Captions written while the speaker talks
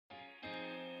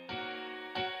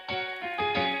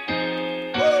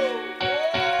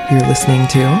You're listening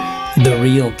to The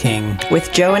Real King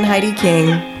with Joe and Heidi King.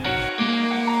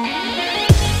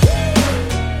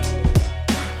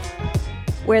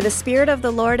 Where the Spirit of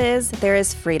the Lord is, there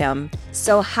is freedom.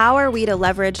 So how are we to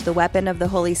leverage the weapon of the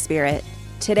Holy Spirit?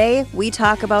 Today, we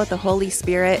talk about the Holy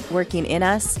Spirit working in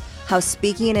us, how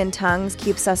speaking in tongues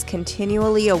keeps us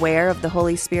continually aware of the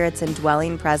Holy Spirit's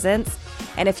indwelling presence.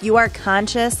 And if you are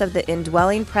conscious of the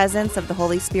indwelling presence of the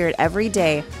Holy Spirit every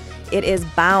day, it is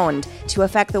bound to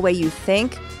affect the way you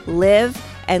think, live,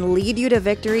 and lead you to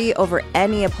victory over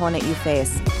any opponent you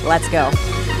face. Let's go.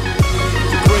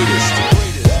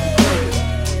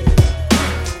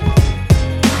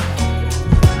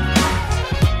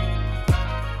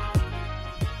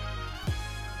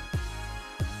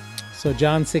 So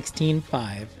John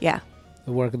 16:5. Yeah.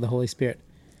 The work of the Holy Spirit.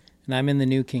 And I'm in the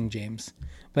New King James.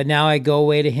 But now I go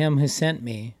away to him who sent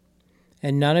me,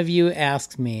 and none of you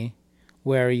asks me,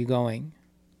 where are you going?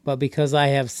 But because I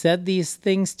have said these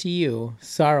things to you,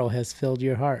 sorrow has filled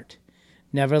your heart.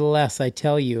 Nevertheless, I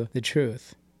tell you the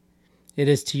truth. It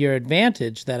is to your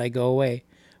advantage that I go away.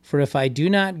 For if I do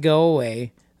not go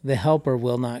away, the Helper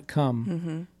will not come.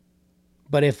 Mm-hmm.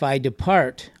 But if I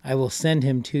depart, I will send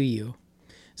him to you.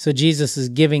 So Jesus is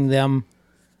giving them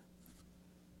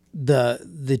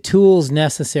the tools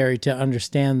necessary to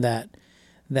understand that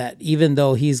even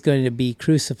though he's going to be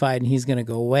crucified and he's going to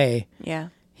go away,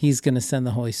 he's going to send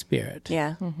the Holy Spirit.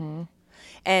 Yeah. Mm-hmm.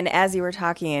 And as you were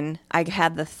talking, I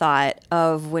had the thought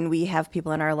of when we have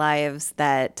people in our lives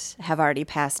that have already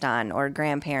passed on, or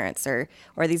grandparents, or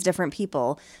these different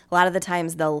people, a lot of the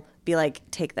times they'll be like,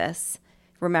 take this.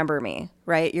 Remember me,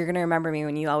 right? You're going to remember me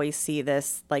when you always see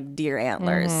this like deer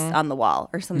antlers on the wall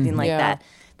or something like that.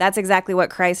 That's exactly what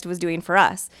Christ was doing for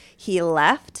us. He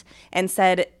left and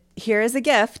said, here is a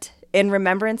gift in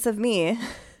remembrance of me,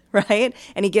 right?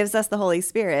 And he gives us the Holy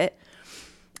Spirit.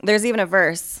 There's even a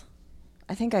verse.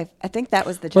 I think that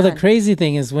was the John. Well, the crazy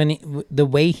thing is the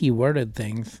way he worded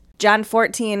things. John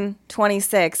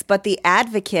 14:26, but the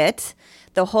advocate,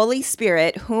 the Holy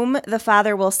Spirit, whom the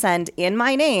Father will send in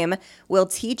my name, will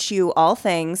teach you all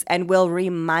things and will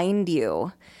remind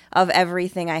you of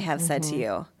everything I have said to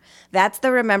you. That's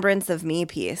the remembrance of me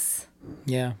piece.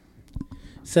 Yeah. It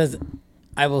says,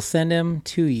 I will send him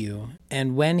to you,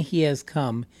 and when he has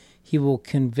come, he will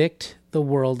convict the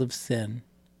world of sin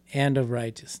and of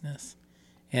righteousness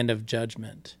and of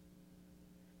judgment.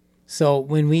 So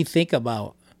when we think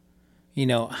about,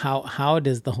 how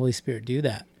does the Holy Spirit do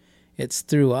that? It's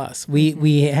through us.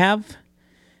 We have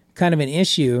kind of an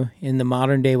issue in the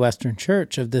modern day Western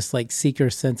church of this like seeker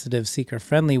sensitive, seeker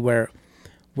friendly, where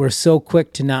we're so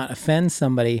quick to not offend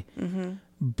somebody,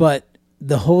 but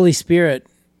the Holy Spirit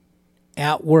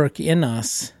at work in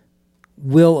us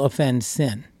will offend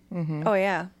sin. Mm-hmm. Oh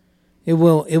yeah. It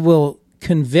will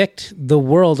convict the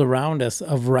world around us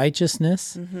of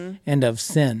righteousness and of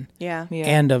sin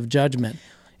and of judgment.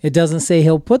 It doesn't say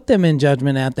he'll put them in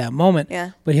judgment at that moment,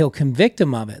 but he'll convict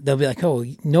them of it. They'll be like, oh,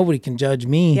 nobody can judge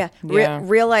me. Yeah.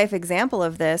 Real life example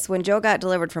of this, when Joe got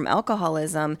delivered from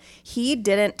alcoholism, he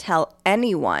didn't tell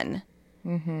anyone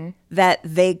that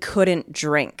they couldn't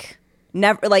drink.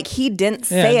 Never, like he didn't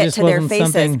say it to their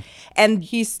faces. And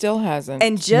he still hasn't.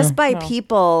 And just by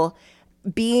people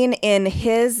being in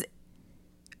his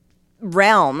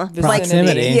realm,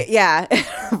 proximity,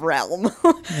 realm,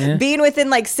 being within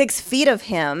like 6 feet of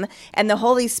him, and the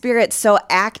Holy Spirit so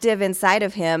active inside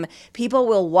of him, people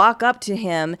will walk up to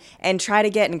him and try to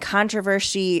get in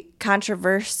controversy,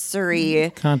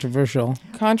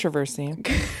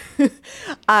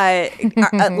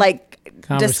 like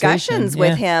discussions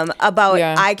with him about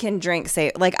I can drink,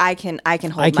 I can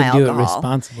hold my alcohol. Do it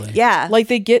responsibly. Yeah, like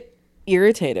they get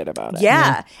irritated about it.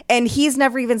 Yeah. And he's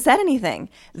never even said anything.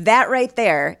 That right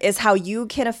there is how you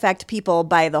can affect people,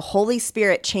 by the Holy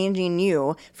Spirit changing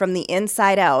you from the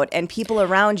inside out, and people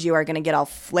around you are going to get all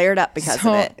flared up because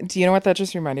of it. Do you know what that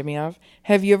just reminded me of?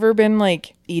 Have you ever been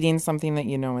like eating something that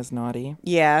you know is naughty?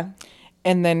 Yeah.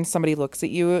 And then somebody looks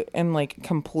at you and like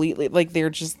completely, like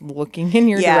they're just looking in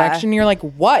your direction. You're like,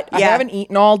 what? I haven't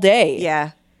eaten all day.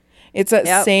 Yeah. It's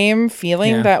that same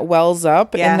feeling that wells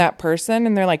up in that person.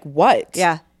 And they're like, what?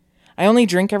 Yeah. I only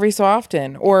drink every so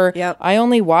often. Or I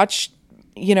only watch,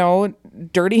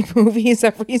 dirty movies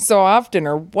every so often,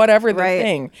 or whatever the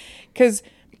thing. Because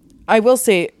I will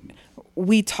say,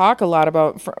 we talk a lot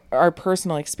about our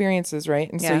personal experiences,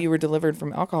 right? And so you were delivered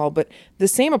from alcohol, but the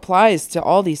same applies to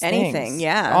all these things.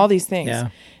 All these things. Yeah.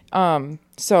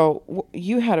 So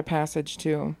you had a passage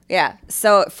too. Yeah.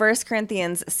 So 1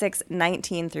 Corinthians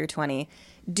 6:19 through 20.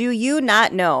 Do you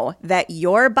not know that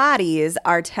your bodies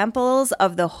are temples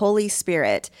of the Holy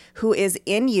Spirit, who is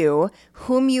in you,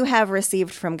 whom you have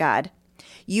received from God?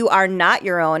 You are not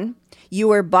your own. You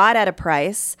were bought at a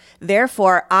price.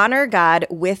 Therefore, honor God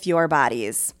with your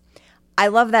bodies. I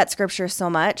love that scripture so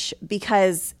much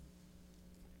because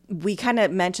we kind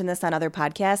of mentioned this on other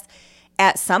podcasts.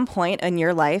 At some point in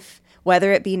your life,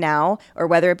 whether it be now or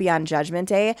whether it be on Judgment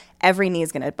Day, every knee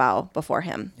is going to bow before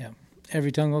him. Yeah.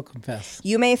 Every tongue will confess.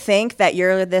 You may think that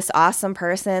you're this awesome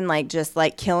person, like just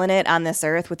like killing it on this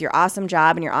earth with your awesome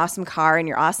job and your awesome car and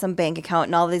your awesome bank account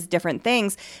and all these different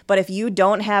things. But if you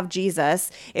don't have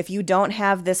Jesus, if you don't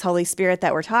have this Holy Spirit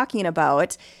that we're talking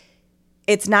about,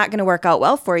 it's not going to work out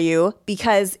well for you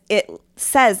because it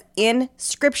says in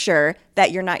Scripture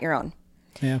that you're not your own.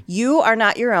 Yeah. You are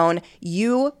not your own.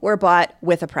 You were bought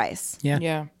with a price. Yeah.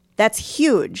 Yeah. That's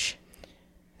huge.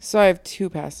 So I have two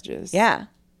passages. Yeah.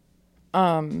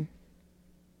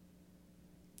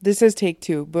 This says take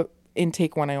two, but in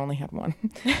take one, I only had one.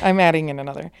 I'm adding in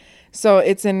another. So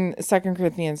it's in 2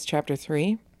 Corinthians chapter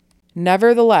 3.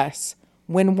 Nevertheless,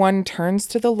 when one turns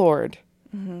to the Lord,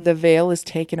 the veil is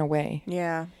taken away.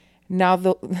 Yeah. Now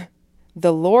the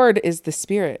Lord is the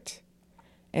Spirit.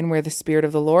 And where the Spirit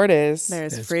of the Lord is,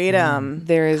 There's freedom.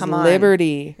 there is Come on.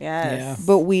 liberty. Yes. Yeah.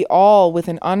 But we all, with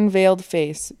an unveiled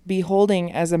face,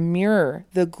 beholding as a mirror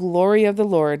the glory of the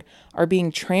Lord, are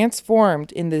being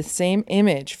transformed in the same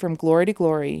image from glory to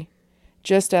glory,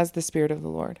 just as the Spirit of the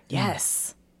Lord.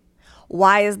 Yes.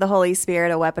 Why is the Holy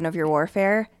Spirit a weapon of your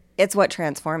warfare? It's what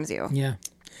transforms you. Yeah.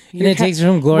 And it takes you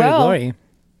from glory to glory.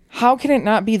 How can it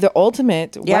not be the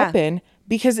ultimate weapon?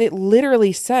 Because it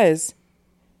literally says,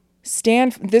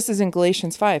 this is in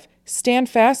Galatians 5, stand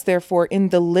fast, therefore, in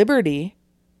the liberty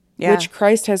which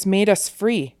Christ has made us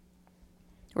free.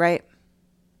 Right.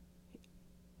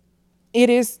 It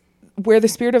is where the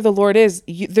Spirit of the Lord is,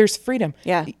 there's freedom.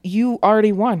 Yeah. You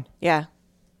already won. Yeah.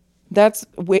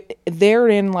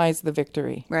 Therein lies the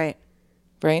victory. Right.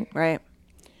 Right? Right.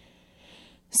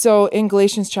 So in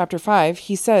Galatians chapter 5,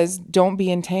 he says, don't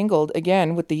be entangled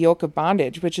again with the yoke of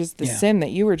bondage, which is the sin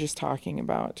that you were just talking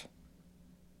about.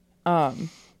 And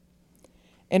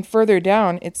further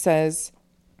down, it says,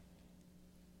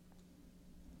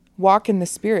 walk in the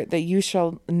Spirit, that you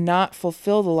shall not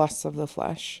fulfill the lusts of the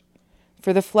flesh.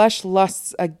 For the flesh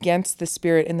lusts against the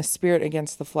Spirit, and the Spirit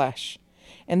against the flesh.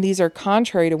 And these are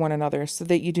contrary to one another, so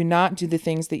that you do not do the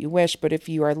things that you wish. But if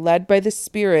you are led by the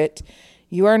Spirit,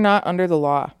 you are not under the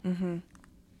law. Mm-hmm.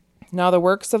 Now the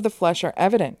works of the flesh are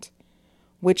evident,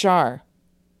 which are,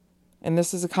 and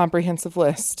this is a comprehensive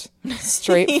list,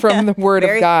 straight from the Word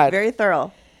of God. Very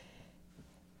thorough.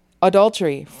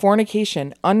 Adultery,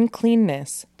 fornication,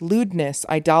 uncleanness, lewdness,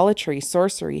 idolatry,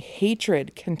 sorcery,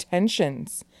 hatred,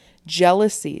 contentions,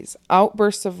 jealousies,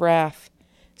 outbursts of wrath,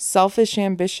 selfish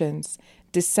ambitions,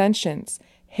 dissensions,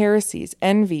 heresies,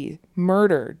 envy,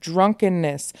 murder,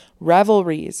 drunkenness,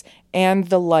 revelries, and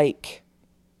the like,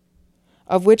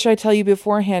 of which I tell you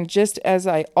beforehand, just as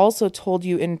I also told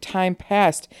you in time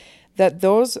past, that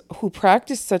those who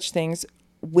practice such things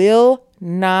will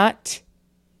not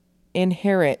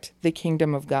inherit the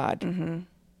kingdom of God. Mm-hmm.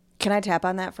 Can I tap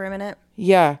on that for a minute?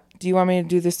 Yeah. Do you want me to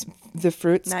do the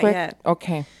fruits Not quick? yet.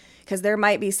 Okay. Because there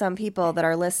might be some people that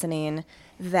are listening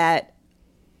that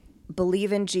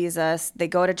believe in Jesus. They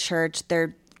go to church.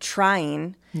 They're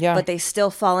trying, but they still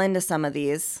fall into some of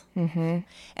these. Mm-hmm.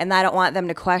 And I don't want them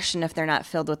to question if they're not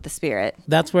filled with the Spirit.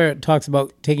 That's where it talks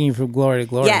about taking you from glory to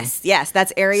glory. Yes.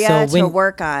 That's area to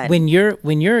work on. When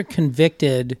you're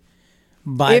convicted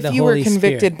by the Holy Spirit. If you were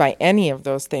convicted by any of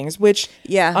those things, which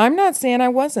I'm not saying I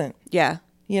wasn't. Yeah.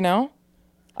 You know,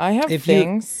 I have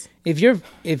things. Do you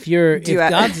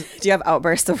have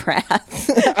outbursts of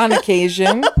wrath on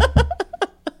occasion?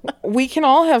 We can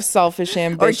all have selfish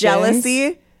ambitions or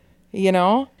jealousy. You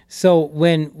know. So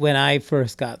when I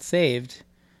first got saved,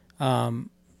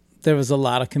 there was a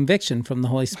lot of conviction from the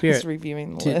Holy Spirit. I was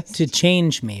reviewing the list to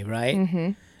change me. Right.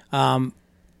 Mm-hmm.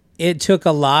 It took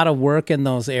a lot of work in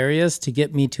those areas to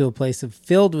get me to a place of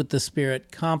filled with the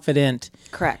Spirit, confident.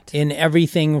 Correct. In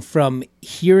everything from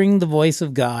hearing the voice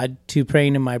of God to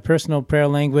praying in my personal prayer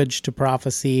language to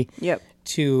prophecy. Yep.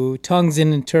 To tongues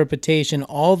and interpretation,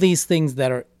 all these things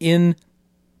that are in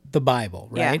the Bible,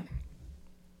 right?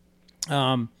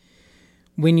 Yeah.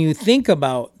 When you think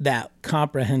about that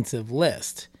comprehensive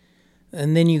list,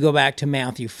 and then you go back to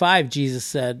Matthew 5, Jesus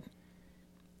said,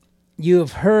 you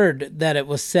have heard that it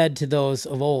was said to those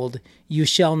of old, you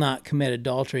shall not commit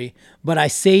adultery. But I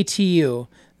say to you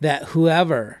that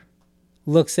whoever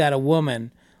looks at a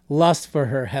woman lust for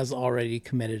her has already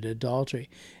committed adultery.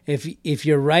 If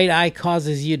your right eye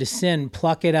causes you to sin,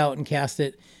 pluck it out and cast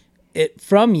it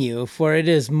from you, for it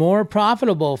is more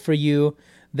profitable for you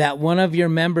that one of your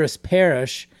members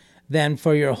perish than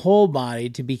for your whole body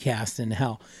to be cast into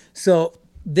hell. So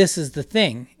this is the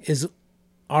thing, is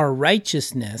our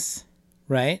righteousness,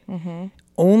 right,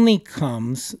 only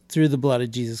comes through the blood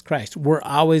of Jesus Christ. We're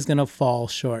always going to fall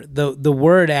short. The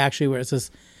word actually,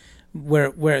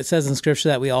 where it says in Scripture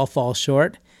that we all fall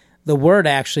short, the word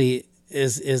actually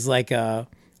is like a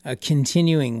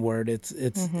continuing word.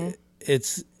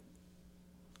 It's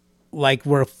like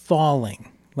we're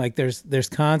falling. Like there's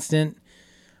constant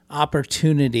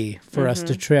opportunity for us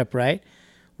to trip, right?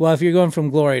 Well, if you're going from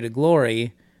glory to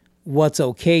glory, what's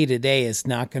okay today is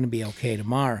not going to be okay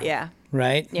tomorrow. Yeah.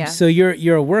 Right? Yeah. So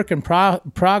you're a work in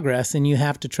progress, and you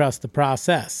have to trust the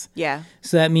process. Yeah.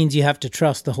 So that means you have to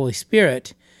trust the Holy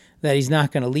Spirit that he's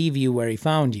not going to leave you where he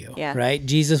found you. Yeah. Right?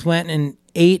 Jesus went and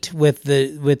ate with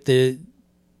the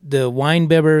wine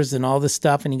bibbers and all this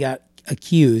stuff, and he got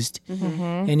accused.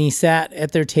 And he sat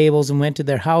at their tables and went to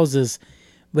their houses,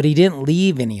 but he didn't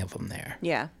leave any of them there.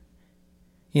 Yeah.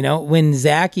 You know, when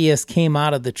Zacchaeus came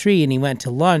out of the tree and he went to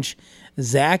lunch,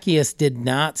 Zacchaeus did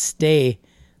not stay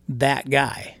that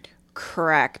guy.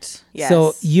 Correct. Yes.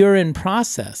 So you're in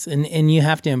process, and you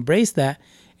have to embrace that.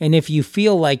 And if you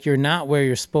feel like you're not where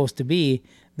you're supposed to be,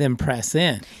 then press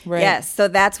in. Right. Yes. So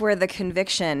that's where the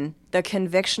conviction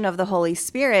of the Holy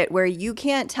Spirit, where you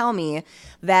can't tell me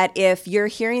that if you're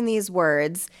hearing these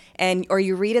words or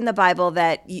you read in the Bible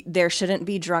that there shouldn't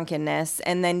be drunkenness,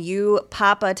 and then you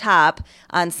pop a top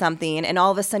on something and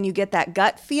all of a sudden you get that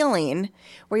gut feeling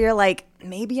where you're like,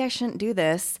 maybe I shouldn't do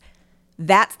this.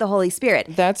 That's the Holy Spirit.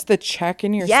 That's the check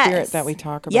in your spirit that we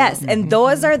talk about. Yes, and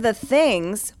those are the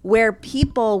things where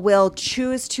people will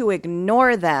choose to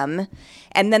ignore them,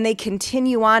 and then they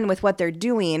continue on with what they're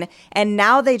doing, and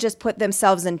now they just put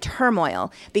themselves in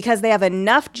turmoil because they have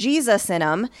enough Jesus in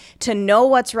them to know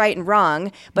what's right and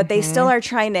wrong, but they still are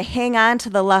trying to hang on to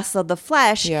the lusts of the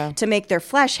flesh to make their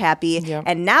flesh happy,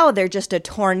 and now they're just a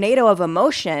tornado of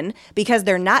emotion because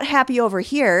they're not happy over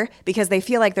here because they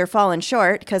feel like they're falling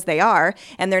short, because they are,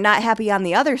 and they're not happy on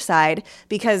the other side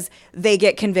because they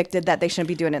get convicted that they shouldn't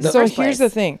be doing it in the first place. So here's the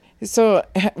thing. So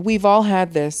we've all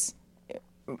had this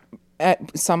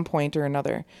at some point or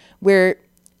another where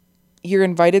you're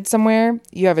invited somewhere,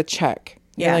 you have a check.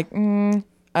 You're like,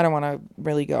 I don't want to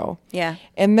really go. Yeah.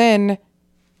 And then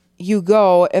you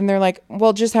go and they're like,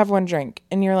 well, just have one drink.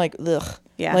 And you're like, ugh.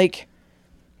 Yeah. Like,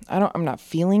 I'm not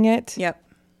feeling it. Yep.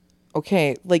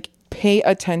 Okay. Like, pay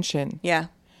attention. Yeah.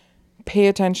 Pay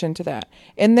attention to that.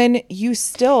 And then you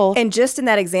still... And just in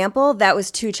that example, that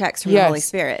was 2 checks from the Holy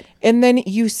Spirit. And then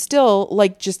you still,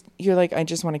 like, you're like, I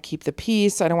just want to keep the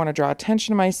peace. I don't want to draw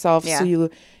attention to myself. Yeah. So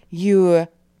you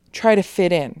try to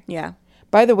fit in. Yeah.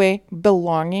 By the way,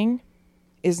 belonging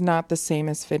is not the same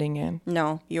as fitting in.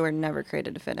 No, you were never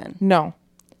created to fit in. No.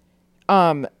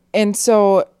 And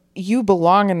so you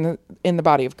belong in the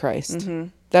body of Christ.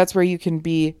 That's where you can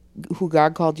be who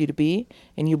God called you to be,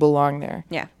 and you belong there.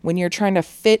 Yeah. When you're trying to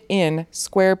fit in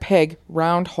square peg,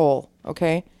 round hole,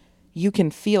 okay? You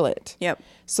can feel it. Yep.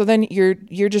 So then you're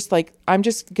just like, I'm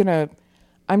just gonna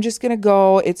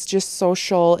go. It's just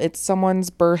social. It's someone's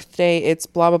birthday. It's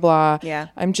blah blah blah. Yeah.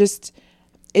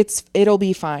 It'll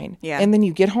be fine. Yeah. And then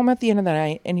you get home at the end of the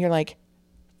night and you're like,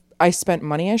 I spent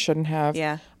money I shouldn't have.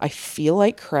 Yeah. I feel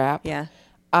like crap. Yeah.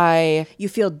 You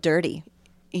feel dirty.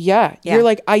 Yeah. You're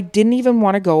like, I didn't even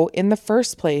want to go in the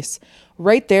first place.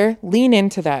 Right there, lean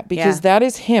into that because that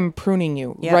is him pruning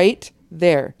you right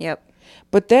there. Yep.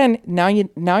 But then now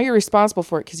you're responsible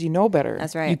for it because you know better.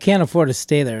 That's right. You can't afford to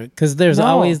stay there because there's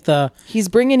always he's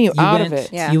bringing you out of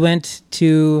it. Yeah. You went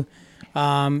to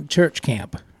church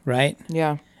camp, right?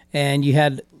 Yeah. And you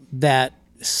had that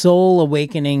soul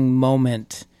awakening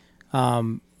moment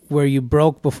where you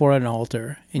broke before an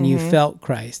altar and you felt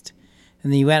Christ.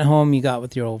 And then you went home, you got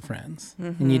with your old friends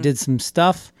and you did some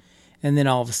stuff. And then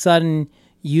all of a sudden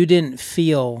you didn't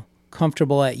feel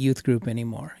comfortable at youth group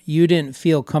anymore. You didn't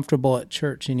feel comfortable at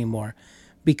church anymore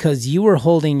because you were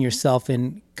holding yourself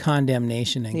in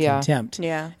condemnation and contempt.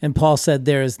 Yeah. And Paul said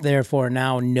there is therefore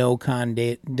now no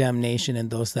condemnation in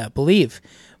those that believe.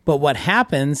 But what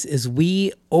happens is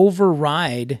we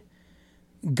override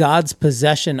God's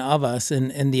possession of us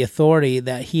and the authority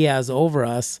that he has over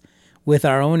us with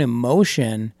our own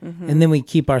emotion, and then we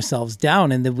keep ourselves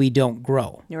down, and then we don't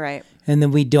grow. You're right. And then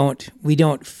we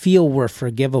don't feel we're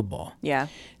forgivable. Yeah.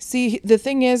 See, the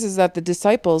thing is that the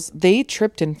disciples, they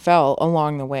tripped and fell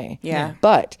along the way. Yeah.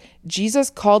 But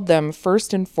Jesus called them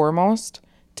first and foremost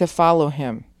to follow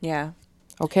him. Yeah.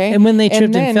 Okay. And when they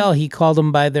tripped and fell, he called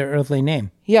them by their earthly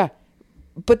name. Yeah.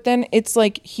 But then it's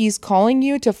like he's calling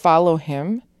you to follow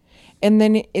him. And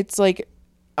then it's like,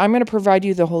 I'm going to provide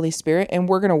you the Holy Spirit and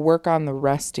we're going to work on the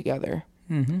rest together.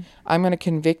 Mm-hmm. I'm going to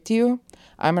convict you.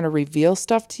 I'm going to reveal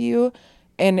stuff to you.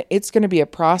 And it's going to be a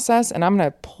process and I'm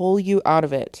going to pull you out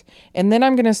of it. And then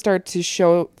I'm going to start to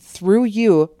show through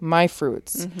you my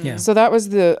fruits. Mm-hmm. Yeah. So that was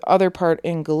the other part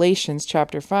in Galatians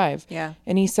chapter 5. Yeah.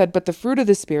 And he said, but the fruit of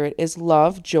the Spirit is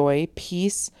love, joy,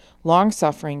 peace,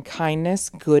 long-suffering, kindness,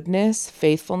 goodness,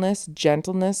 faithfulness,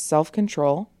 gentleness,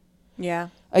 self-control. Yeah.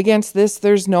 Against this,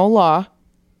 there's no law,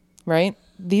 right?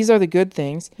 These are the good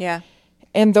things. Yeah.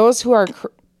 And those who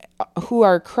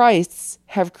are Christ's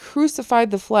have crucified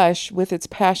the flesh with its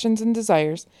passions and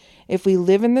desires. If we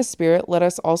live in the Spirit, let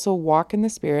us also walk in the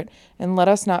Spirit, and let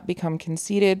us not become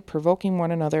conceited, provoking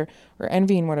one another, or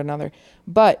envying one another.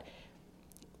 But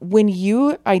when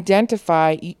you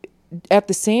identify, at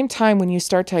the same time, when you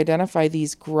start to identify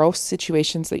these gross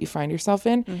situations that you find yourself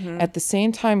in, mm-hmm. at the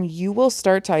same time, you will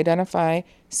start to identify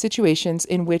situations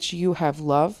in which you have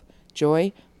love,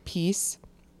 joy, peace,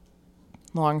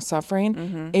 long suffering.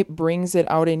 Mm-hmm. It brings it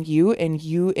out in you and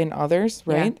you in others,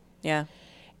 right? Yeah.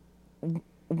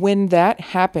 When that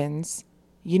happens,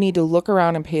 you need to look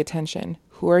around and pay attention.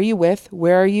 Who are you with?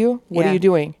 Where are you? What are you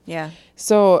doing? Yeah.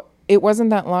 So it wasn't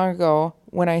that long ago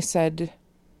when I said,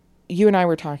 you and I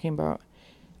were talking about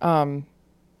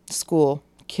school,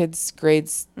 kids,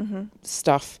 grades, mm-hmm.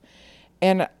 stuff.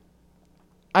 And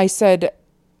I said,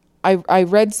 I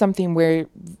read something where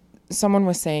someone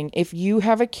was saying, if you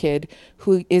have a kid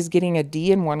who is getting a D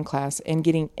in one class and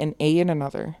getting an A in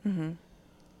another, mm-hmm.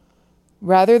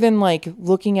 rather than like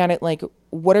looking at it like,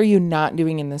 what are you not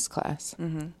doing in this class?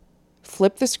 Mm-hmm.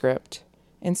 Flip the script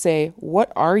and say,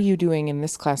 what are you doing in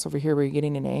this class over here where you're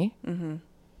getting an A? Mm-hmm.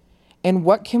 And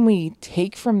what can we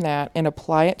take from that and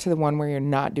apply it to the one where you're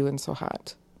not doing so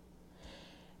hot?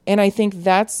 And I think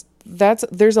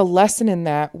there's a lesson in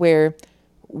that where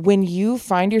when you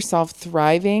find yourself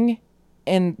thriving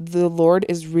and the Lord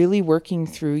is really working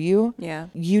through you,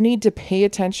 you need to pay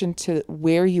attention to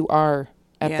where you are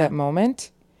at that moment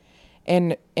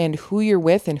and who you're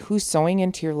with and who's sowing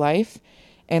into your life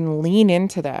and lean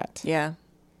into that. Yeah.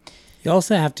 You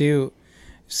also have to,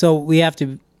 so we have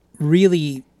to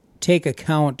really take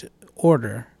account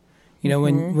order. You know,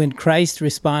 mm-hmm. when Christ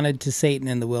responded to Satan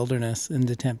in the wilderness in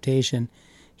the temptation,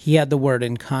 he had the word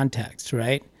in context,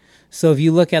 right? So if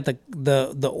you look at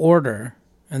the order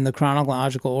and the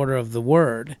chronological order of the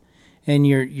word, and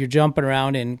you're jumping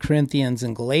around in Corinthians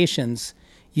and Galatians,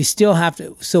 you still have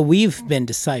to. So we've been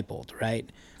discipled, right?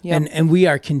 Yep. And we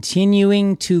are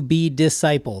continuing to be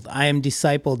discipled. I am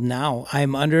discipled now. I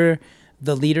am under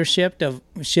the leadership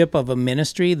of a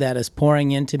ministry that is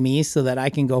pouring into me so that I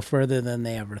can go further than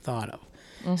they ever thought of.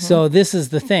 Mm-hmm. So this is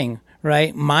the thing,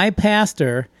 right? My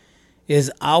pastor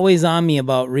is always on me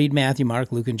about read Matthew,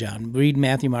 Mark, Luke, and John. Read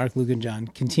Matthew, Mark, Luke, and John.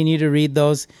 Continue to read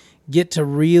those. Get to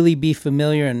really be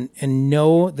familiar and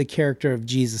know the character of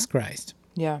Jesus Christ.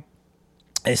 Yeah.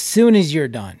 As soon as you're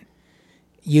done,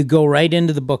 you go right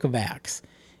into the book of Acts,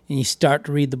 and you start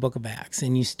to read the book of Acts,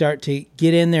 and you start to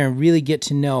get in there and really get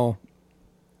to know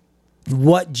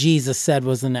what Jesus said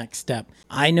was the next step.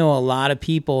 I know a lot of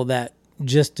people that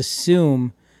just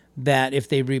assume that if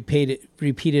they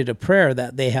repeated a prayer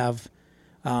that they have,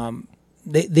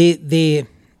 they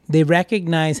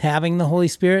recognize having the Holy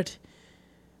Spirit,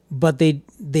 but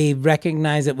they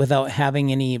recognize it without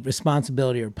having any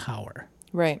responsibility or power.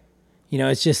 Right. You know,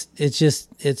 it's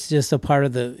just a part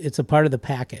of the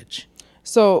package.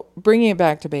 So bringing it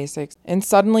back to basics, and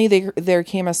suddenly there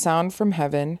came a sound from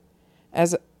heaven,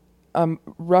 as a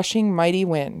rushing mighty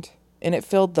wind, and it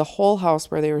filled the whole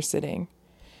house where they were sitting.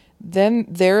 Then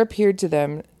there appeared to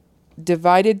them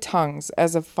divided tongues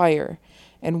as of fire,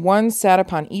 and one sat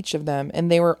upon each of them,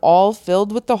 and they were all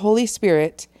filled with the Holy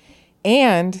Spirit,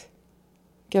 and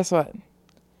guess what?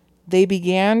 They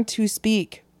began to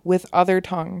speak with other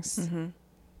tongues. Mm-hmm.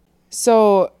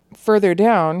 So further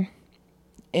down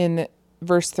in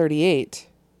verse 38,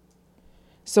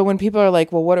 so when people are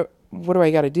like, well, what do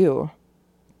I got to do?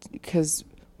 Because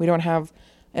we don't have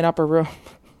an upper room,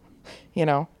 you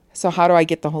know? So how do I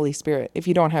get the Holy Spirit if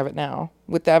you don't have it now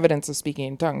with the evidence of speaking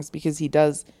in tongues? Because he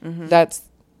does, mm-hmm.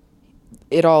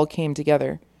 It all came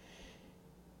together.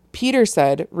 Peter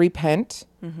said, repent,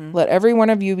 mm-hmm. let every one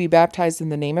of you be baptized in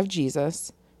the name of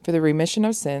Jesus for the remission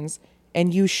of sins,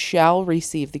 and you shall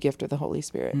receive the gift of the Holy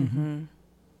Spirit. Mm-hmm.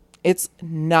 It's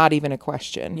not even a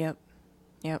question.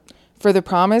 Yep. For the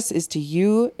promise is to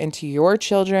you and to your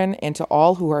children and to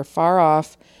all who are far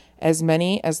off, as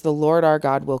many as the Lord our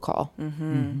God will call. Mm-hmm.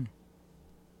 Mm-hmm.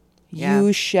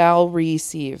 you shall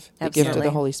receive the Absolutely. gift of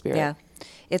the Holy Spirit. Yeah.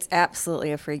 It's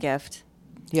absolutely a free gift.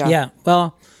 Yeah. Yeah.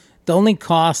 Well, the only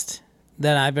cost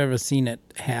that I've ever seen it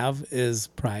have is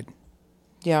pride.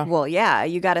 Yeah. Well, yeah,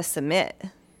 you got to submit.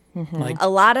 Like, A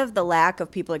lot of the lack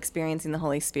of people experiencing the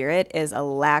Holy Spirit is a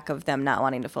lack of them not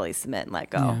wanting to fully submit and let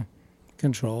go. yeah,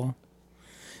 control.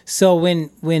 So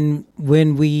when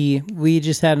we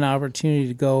just had an opportunity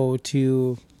to go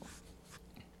to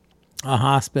a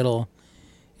hospital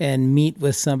and meet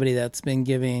with somebody that's been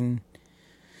giving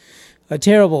a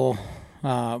terrible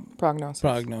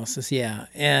prognosis, yeah.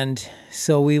 And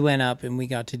so we went up and we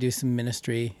got to do some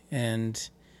ministry and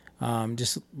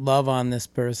just love on this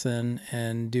person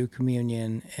and do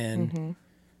communion. And,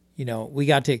 you know, we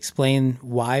got to explain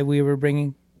why we were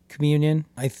bringing communion.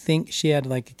 I think she had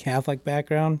like a Catholic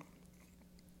background.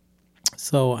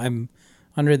 So I'm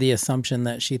under the assumption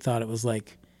that she thought it was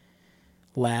like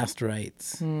last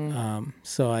rites.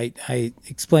 So I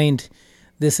explained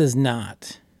this is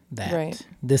not that. Right.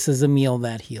 This is a meal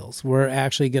that heals. We're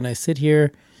actually going to sit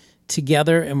here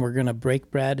together and we're going to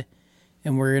break bread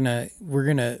and we're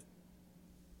going to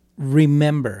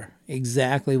remember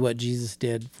exactly what Jesus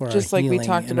did for our Just like we healing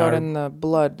talked and about our in the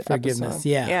blood forgiveness.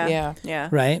 episode. Yeah.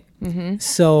 Right? Mm-hmm.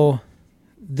 So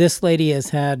this lady has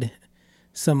had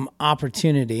some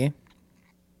opportunity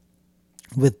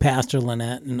with Pastor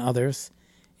Lynette and others.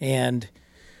 And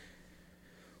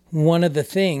one of the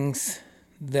things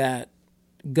that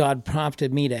God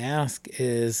prompted me to ask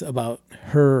is about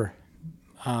her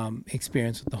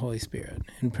experience with the Holy Spirit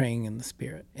and praying in the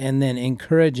Spirit, and then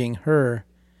encouraging her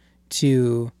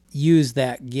to use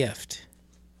that gift,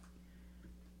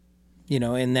 you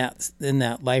know, in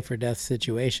that life or death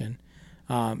situation,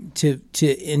 to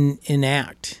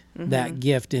enact that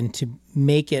gift and to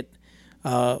make it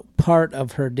part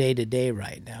of her day-to-day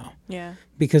right now. Yeah.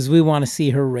 Because we want to see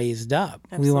her raised up.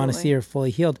 Absolutely. We want to see her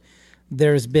fully healed.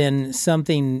 There's been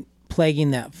something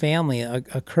plaguing that family, a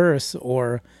curse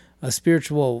or a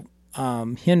spiritual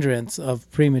hindrance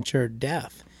of premature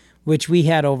death, which we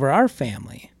had over our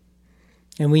family.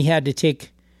 And we had to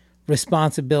take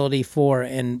responsibility for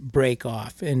and break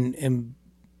off and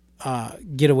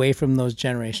get away from those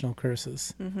generational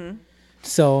curses. Mm-hmm.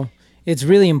 So it's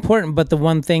really important. But the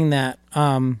one thing that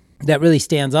that really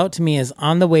stands out to me is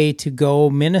on the way to go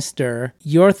minister,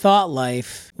 your thought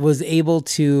life was able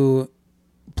to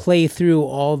play through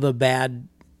all the bad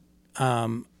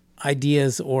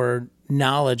ideas or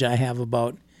knowledge I have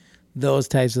about those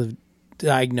types of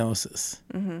diagnosis.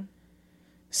 Mm-hmm.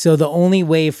 So the only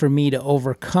way for me to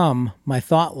overcome my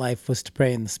thought life was to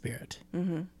pray in the Spirit.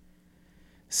 Mm-hmm.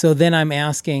 So then I'm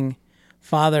asking,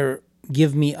 Father,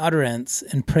 give me utterance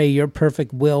and pray your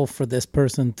perfect will for this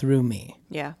person through me.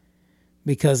 Yeah.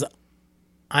 Because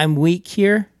I'm weak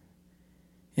here,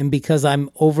 and because I'm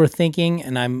overthinking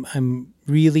and I'm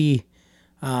really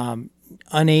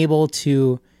unable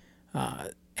to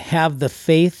have the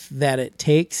faith that it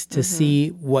takes to see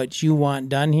what you want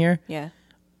done here. Yeah.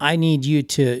 I need you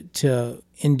to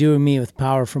endure me with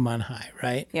power from on high,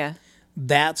 right? Yeah.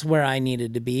 That's where I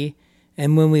needed to be.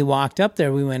 And when we walked up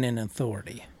there, we went in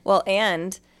authority. Well,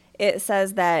 and it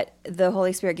says that the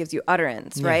Holy Spirit gives you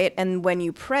utterance, right? And when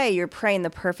you pray, you're praying the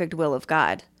perfect will of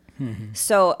God. Mm-hmm.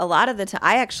 So a lot of the time,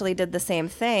 I actually did the same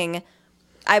thing.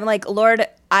 I'm like, Lord,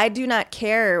 I do not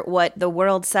care what the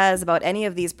world says about any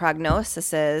of these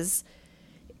prognoses.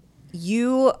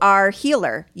 You are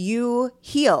healer. You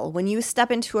heal. When you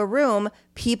step into a room,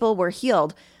 people were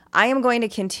healed. I am going to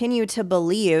continue to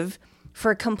believe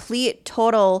for complete,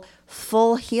 total,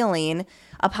 full healing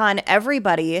upon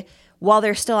everybody while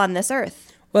they're still on this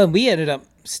earth. Well, we ended up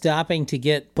stopping to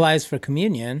get supplies for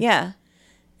communion. Yeah.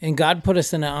 And God put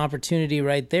us in an opportunity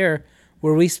right there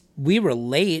where we were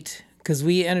late because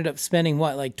we ended up spending,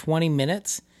 like 20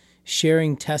 minutes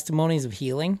sharing testimonies of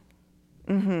healing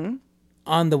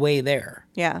on the way there.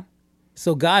 Yeah.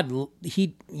 So God,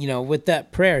 he, with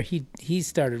that prayer, he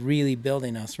started really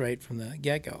building us right from the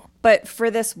get-go. But for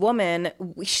this woman,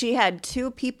 she had two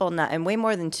people, and way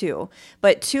more than two,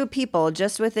 but two people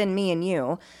just within me and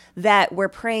you that were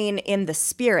praying in the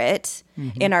Spirit,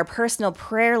 in our personal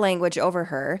prayer language over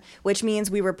her, which means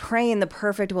we were praying the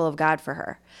perfect will of God for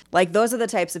her. Like, those are the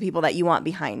types of people that you want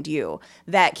behind you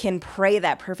that can pray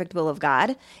that perfect will of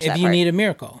God. If you need a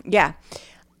miracle. Yeah.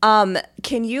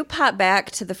 Can you pop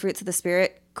back to the fruits of the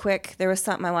Spirit quick? There was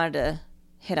something I wanted to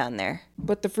hit on there.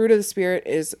 But the fruit of the Spirit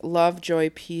is love, joy,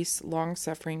 peace,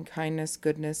 long-suffering, kindness,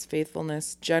 goodness,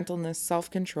 faithfulness, gentleness,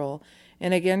 self-control,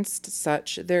 and against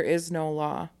such there is no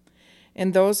law.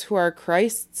 And those who are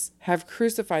Christ's have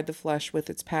crucified the flesh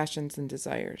with its passions and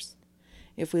desires.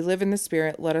 If we live in the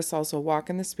Spirit, let us also walk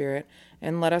in the Spirit,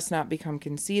 and let us not become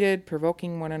conceited,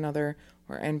 provoking one another,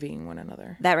 or envying one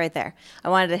another. That right there. I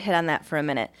wanted to hit on that for a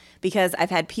minute because I've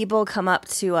had people come up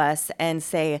to us and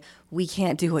say, we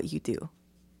can't do what you do.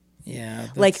 Yeah.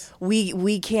 Like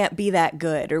we can't be that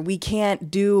good, or we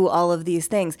can't do all of these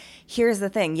things. Here's the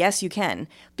thing. Yes, you can,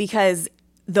 because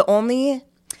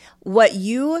what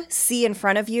you see in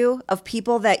front of you of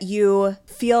people that you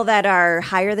feel that are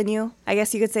higher than you, I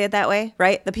guess you could say it that way,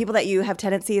 right? The people that you have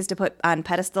tendencies to put on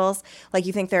pedestals, like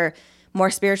you think they're more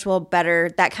spiritual,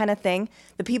 better, that kind of thing.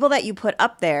 The people that you put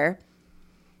up there,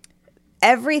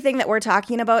 everything that we're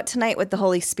talking about tonight with the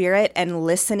Holy Spirit and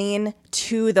listening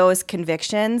to those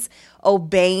convictions,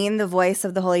 obeying the voice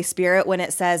of the Holy Spirit when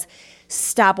it says,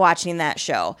 stop watching that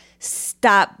show,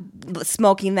 stop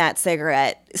smoking that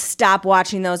cigarette, stop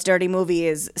watching those dirty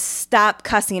movies, stop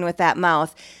cussing with that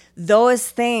mouth. Those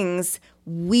things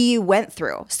we went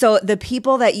through. So the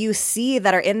people that you see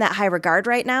that are in that high regard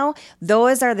right now,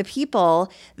 those are the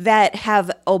people that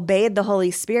have obeyed the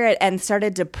Holy Spirit and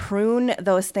started to prune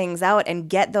those things out and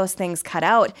get those things cut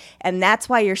out. And that's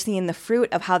why you're seeing the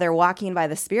fruit of how they're walking by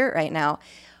the Spirit right now.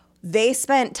 They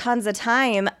spent tons of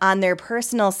time on their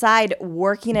personal side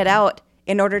working it out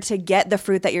in order to get the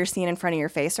fruit that you're seeing in front of your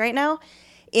face right now.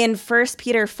 In 1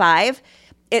 Peter 5,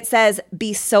 it says,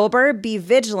 be sober, be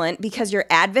vigilant, because your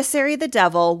adversary, the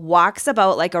devil, walks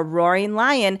about like a roaring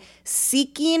lion,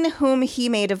 seeking whom he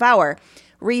may devour.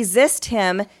 Resist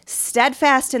him,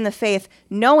 steadfast in the faith,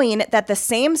 knowing that the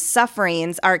same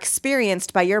sufferings are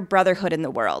experienced by your brotherhood in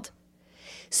the world.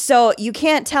 So you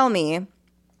can't tell me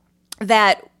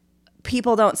that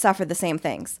people don't suffer the same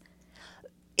things.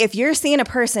 If you're seeing a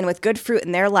person with good fruit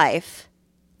in their life,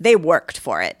 they worked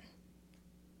for it.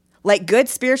 Like good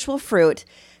spiritual fruit,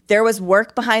 there was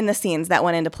work behind the scenes that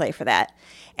went into play for that.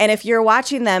 And if you're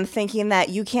watching them thinking that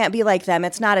you can't be like them,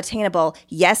 it's not attainable.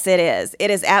 Yes, it is.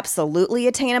 It is absolutely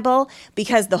attainable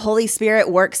because the Holy Spirit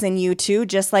works in you too,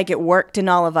 just like it worked in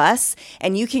all of us.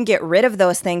 And you can get rid of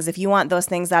those things if you want those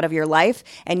things out of your life.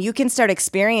 And you can start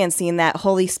experiencing that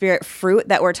Holy Spirit fruit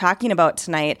that we're talking about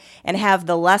tonight and have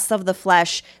the less of the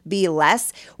flesh be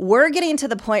less. We're getting to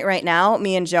the point right now,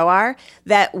 me and Joe are,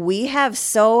 that we have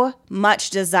so much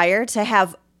desire to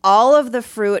have all of the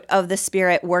fruit of the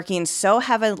Spirit working so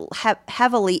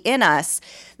heavily in us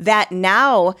that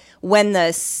now when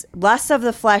the lust of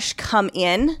the flesh come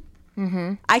in,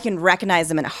 I can recognize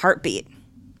them in a heartbeat.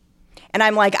 And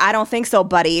I'm like, I don't think so,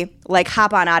 buddy. Like,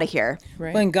 hop on out of here.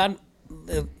 Right. When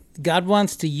God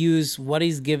wants to use what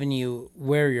he's given you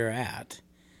where you're at,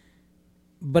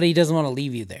 but he doesn't want to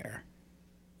leave you there.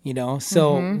 You know?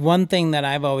 So one thing that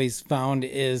I've always found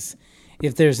is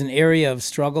if there's an area of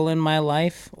struggle in my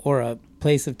life or a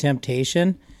place of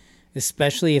temptation,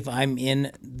 especially if I'm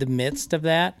in the midst of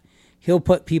that, he'll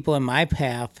put people in my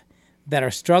path that are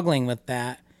struggling with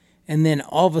that. And then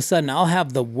all of a sudden I'll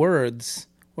have the words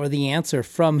or the answer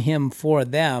from him for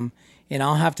them. And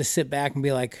I'll have to sit back and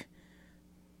be like,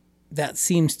 that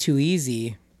seems too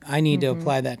easy. I need to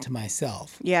apply that to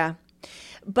myself. Yeah.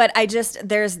 But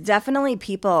there's definitely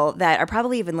people that are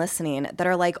probably even listening that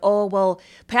are like, oh, well,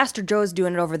 Pastor Joe's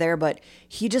doing it over there, but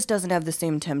he just doesn't have the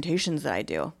same temptations that I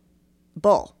do.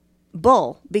 Bull,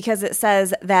 because it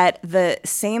says that the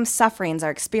same sufferings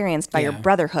are experienced by your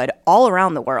brotherhood all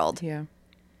around the world. Yeah.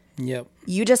 Yep.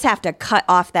 You just have to cut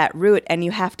off that root and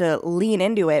you have to lean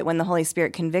into it when the Holy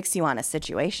Spirit convicts you on a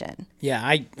situation.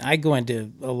 Yeah, I go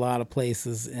into a lot of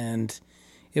places and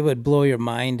it would blow your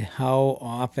mind how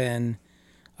often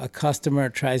a customer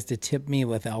tries to tip me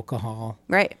with alcohol.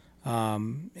 Right.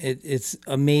 It's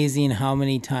amazing how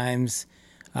many times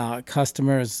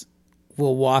customers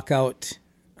will walk out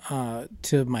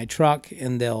to my truck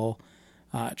and they'll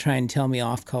try and tell me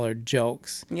off-colored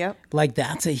jokes. Yep. Like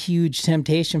that's a huge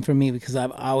temptation for me because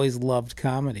I've always loved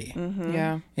comedy.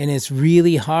 Yeah. And it's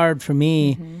really hard for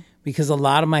me because a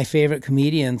lot of my favorite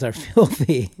comedians are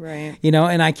filthy. Right. You know,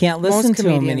 and I can't listen to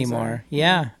them anymore.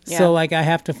 Yeah. So like I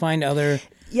have to find other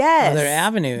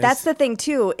avenues. That's the thing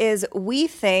too, is we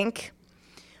think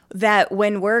that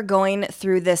when we're going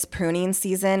through this pruning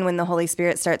season, when the Holy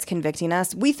Spirit starts convicting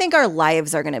us, we think our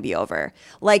lives are going to be over.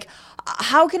 Like,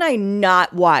 how can I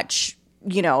not watch,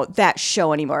 that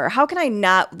show anymore? How can I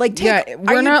not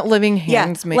we're not living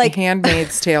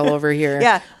Handmaid's Tale over here.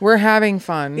 Yeah. We're having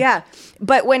fun. Yeah.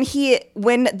 But when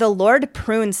the Lord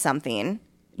prunes something,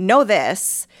 know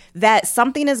this, that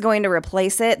something is going to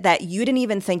replace it that you didn't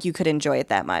even think you could enjoy it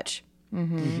that much.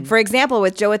 For example,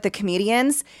 with Joe with the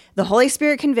comedians, the Holy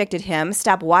Spirit convicted him,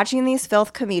 stop watching these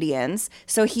filth comedians.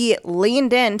 So he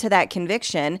leaned into that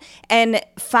conviction and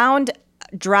found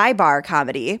dry bar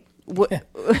comedy,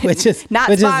 which is not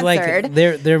which sponsored. Is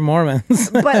like they're Mormons,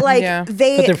 but like but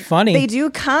they're funny. They do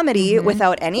comedy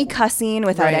without any cussing,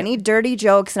 without any dirty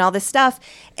jokes and all this stuff.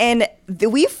 And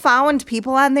we found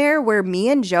people on there where me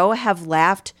and Joe have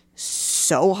laughed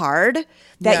so hard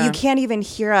that you can't even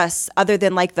hear us other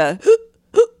than like the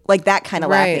like that kind of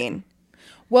laughing.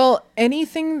 Well,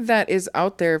 anything that is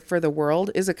out there for the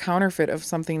world is a counterfeit of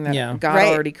something that God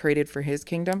already created for his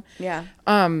kingdom. Yeah.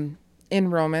 In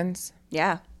Romans.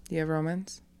 Yeah. Do you have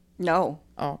Romans? No.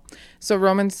 Oh. So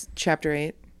Romans chapter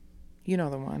 8. You know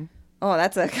the one. Oh,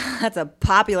 that's a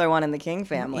popular one in the King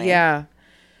family. Yeah.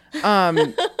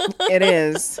 It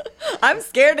is. I'm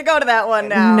scared to go to that one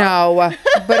now. No.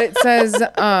 But it says,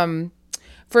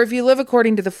 for if you live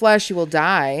according to the flesh, you will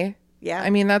die. Yeah.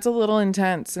 I mean, that's a little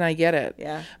intense, and I get it.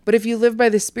 Yeah. But if you live by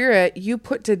the Spirit, you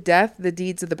put to death the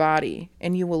deeds of the body,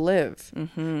 and you will live.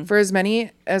 Mm-hmm. For as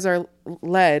many as are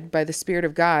led by the Spirit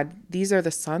of God, these are the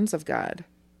sons of God.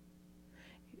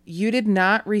 You did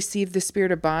not receive the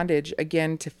spirit of bondage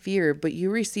again to fear, but you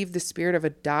received the spirit of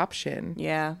adoption.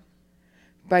 Yeah.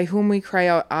 By whom we cry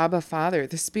out, Abba, Father.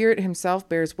 The Spirit himself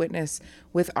bears witness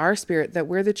with our spirit that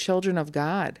we're the children of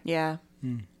God. Yeah.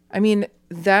 I mean,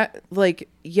 that, like,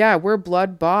 yeah, we're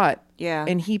blood bought. Yeah.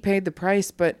 And he paid the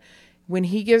price. But when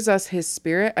he gives us his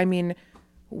spirit, I mean,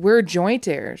 we're joint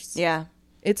heirs. Yeah.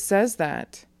 It says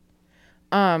that.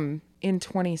 In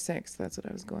 26, that's what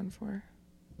I was going for.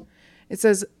 It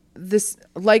says, this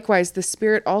likewise, the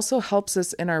Spirit also helps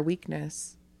us in our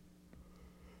weakness.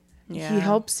 Yeah. He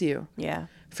helps you. Yeah.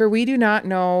 For we do not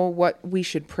know what we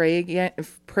should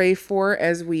pray for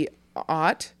as we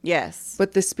ought. Yes.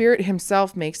 But the Spirit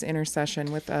himself makes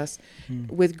intercession with us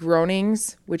with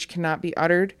groanings which cannot be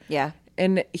uttered. Yeah.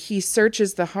 And he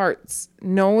searches the hearts,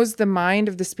 knows the mind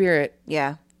of the Spirit.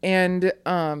 Yeah. And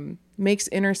makes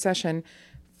intercession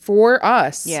for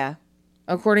us. Yeah.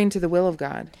 According to the will of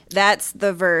God. That's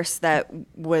the verse that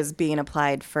was being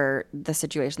applied for the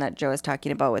situation that Joe was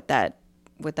talking about with that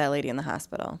lady in the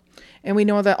hospital. And we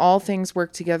know that all things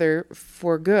work together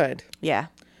for good. Yeah.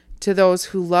 To those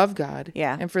who love God.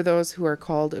 Yeah. And for those who are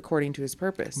called according to his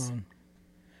purpose.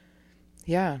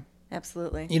 Yeah.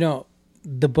 Absolutely. You know,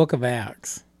 the book of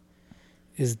Acts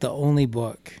is the only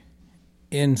book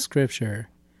in Scripture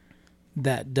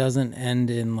that doesn't end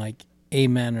in like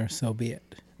amen or so be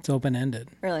it. It's open-ended.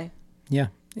 Really? Yeah.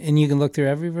 And you can look through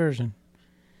every version.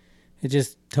 It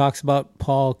just talks about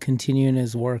Paul continuing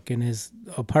his work in his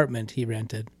apartment he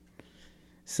rented.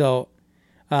 So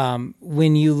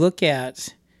when you look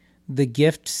at the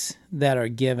gifts that are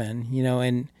given, you know,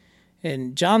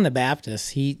 and John the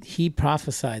Baptist, he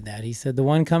prophesied that. He said, the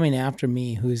one coming after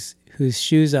me whose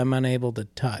shoes I'm unable to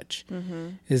touch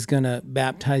is going to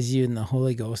baptize you in the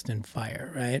Holy Ghost and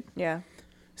fire, right? Yeah.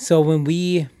 So when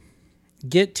we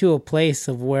get to a place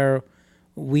of where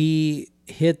we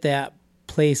hit that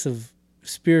place of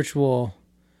spiritual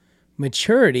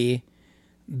maturity,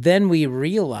 then we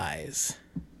realize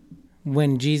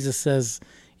when Jesus says,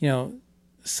 you know,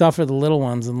 suffer the little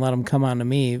ones and let them come unto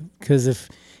me, because if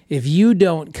you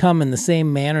don't come in the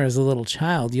same manner as a little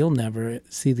child, you'll never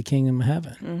see the kingdom of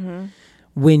heaven. Mm-hmm.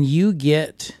 When you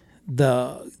get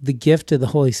the gift of the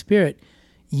Holy Spirit,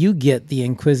 you get the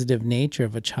inquisitive nature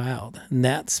of a child, and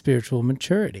that's spiritual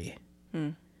maturity.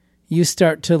 You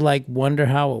start to like wonder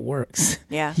how it works.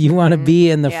 Yeah. You want to be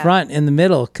in the front, in the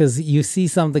middle, because you see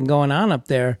something going on up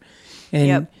there,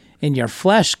 and your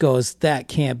flesh goes, that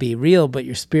can't be real, but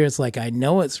your spirit's like, I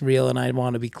know it's real, and I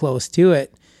want to be close to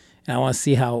it, and I want to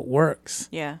see how it works.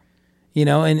 Yeah. You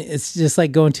know, and it's just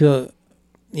like going to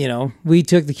we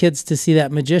took the kids to see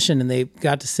that magician, and they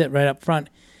got to sit right up front,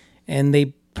 and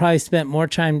they probably spent more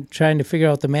time trying to figure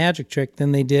out the magic trick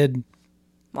than they did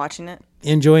watching it,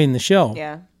 enjoying the show.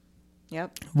 Yeah.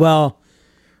 Yep. Well,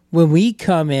 when we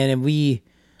come in and we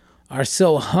are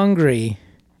so hungry,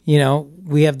 you know,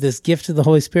 we have this gift of the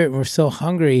Holy Spirit, and we're so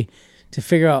hungry to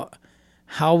figure out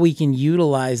how we can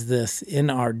utilize this in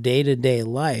our day-to-day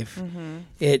life.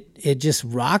 It just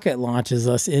rocket launches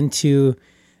us into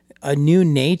a new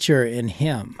nature in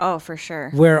him. Oh, for sure.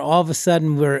 Where all of a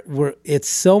sudden we're it's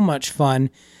so much fun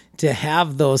to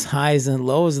have those highs and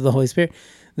lows of the Holy Spirit.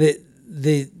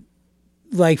 The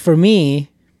like for me,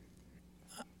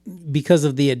 because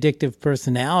of the addictive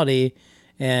personality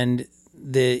and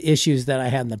the issues that I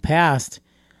had in the past,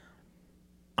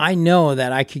 I know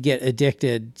that I could get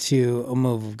addicted to a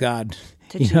move of God.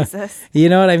 To Jesus. You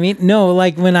know what I mean? No,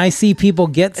 like when I see people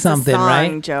get it's something, a song,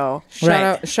 right? Joe.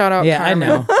 Shout out. Yeah, Carmen.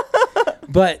 I know.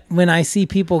 But when I see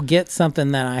people get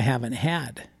something that I haven't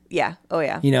had, yeah. Oh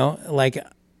yeah. you know, like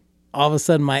all of a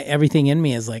sudden everything in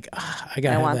me is like, I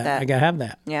gotta have want that. that. I gotta have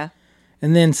that. Yeah.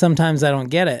 And then sometimes I don't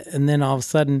get it. And then all of a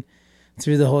sudden,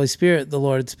 through the Holy Spirit, the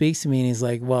Lord speaks to me and he's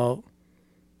like, well,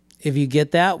 if you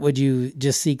get that, would you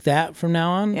just seek that from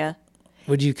now on? Yeah.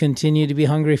 Would you continue to be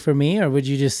hungry for me, or would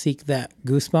you just seek that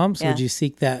goosebumps? Yeah. Would you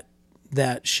seek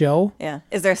that show? Yeah.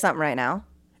 Is there something right now?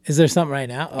 Is there something right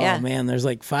now? Yeah. Oh man, there's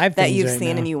like 5 that things you've right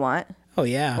seen now. and you want? Oh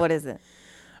yeah. What is it?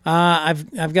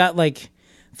 I've got like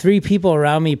 3 people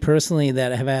around me personally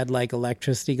that have had like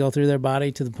electricity go through their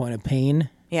body to the point of pain.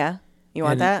 Yeah. You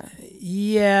want And, that?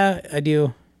 Yeah, I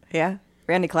do. Yeah.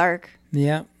 Randy Clark.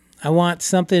 Yeah. I want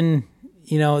something,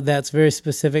 that's very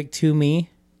specific to me.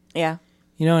 Yeah.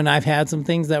 And I've had some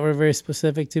things that were very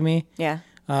specific to me. Yeah.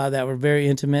 That were very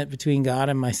intimate between God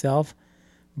and myself.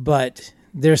 But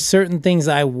there's certain things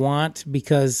I want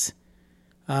because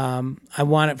I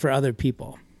want it for other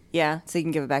people. Yeah. So you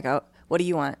can give it back out. What do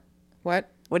you want? What?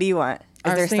 What do you want?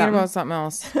 I was thinking about something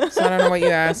else, so I don't know what you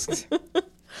asked.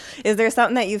 Is there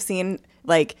something that you've seen,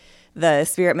 like the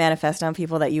Spirit manifest on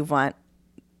people that you want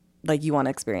to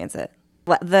experience it?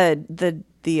 I thought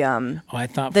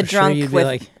the for sure drunk you'd be with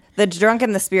like, the drunk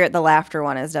and the Spirit, the laughter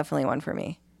one is definitely one for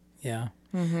me. yeah.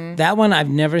 Mm-hmm. That one, I've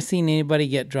never seen anybody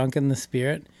get drunk in the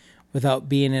Spirit without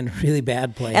being in a really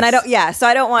bad place. And so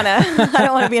I don't want to, I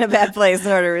don't want to be in a bad place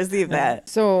in order to receive that.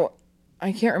 So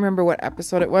I can't remember what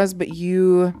episode it was, but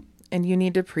you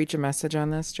need to preach a message on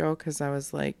this, Joe, because I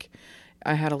was like,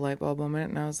 I had a light bulb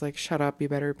moment and I was like, shut up, you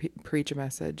better preach a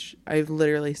message. I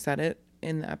literally said it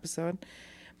in the episode.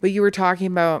 But you were talking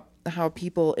about how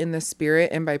people in the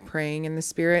Spirit, and by praying in the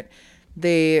Spirit,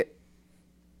 they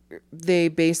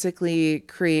basically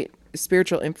create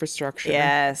spiritual infrastructure.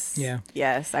 Yes. Yeah.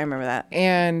 Yes, I remember that.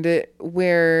 And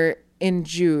where in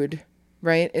Jude,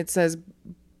 right, it says,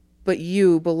 but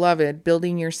you, beloved,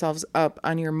 building yourselves up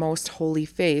on your most holy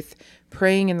faith,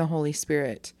 praying in the Holy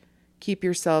Spirit, keep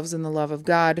yourselves in the love of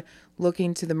God,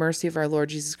 looking to the mercy of our Lord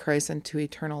Jesus Christ unto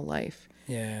eternal life.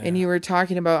 Yeah. And you were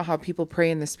talking about how people pray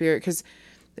in the Spirit, because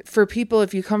for people,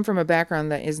 if you come from a background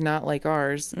that is not like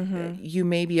ours, you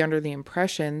may be under the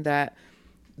impression that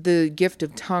the gift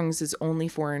of tongues is only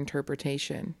for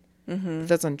interpretation.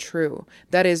 That's untrue.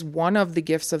 That is one of the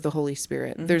gifts of the Holy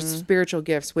Spirit. There's spiritual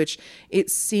gifts, which it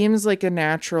seems like a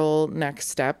natural next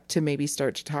step to maybe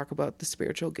start to talk about the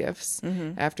spiritual gifts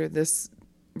after this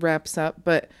wraps up.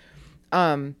 But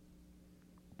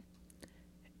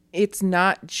it's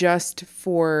not just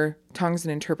for tongues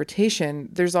and interpretation.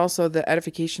 There's also the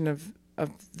edification of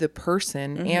the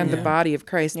person and the body of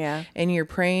Christ. Yeah. And you're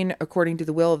praying according to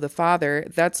the will of the Father.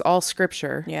 That's all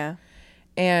scripture. Yeah.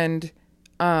 And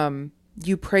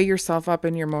you pray yourself up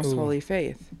in your most holy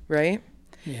faith, right?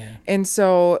 Yeah. And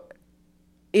so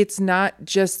it's not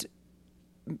just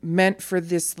meant for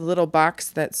this little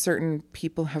box that certain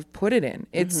people have put it in.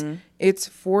 It's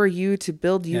for you to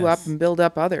build you up and build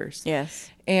up others.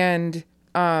 Yes. And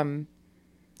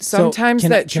sometimes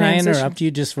can I transition... interrupt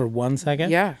you just for 1 second?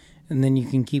 Yeah. And then you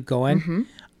can keep going.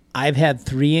 I've had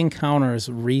 3 encounters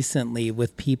recently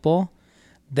with people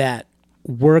that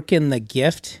work in the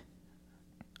gift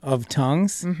of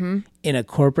tongues in a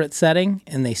corporate setting,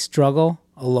 and they struggle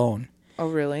alone. Oh,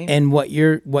 really? And what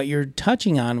you're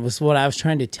touching on was what I was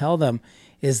trying to tell them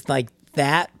is like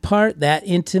that part, that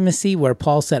intimacy where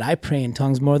Paul said, I pray in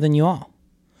tongues more than you all.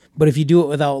 But if you do it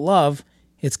without love,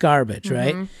 it's garbage,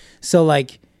 right? So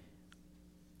like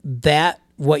that,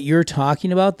 what you're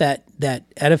talking about, that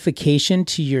edification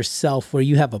to yourself where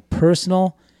you have a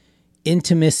personal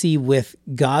intimacy with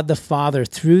God the Father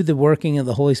through the working of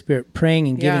the Holy Spirit, praying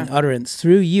and giving utterance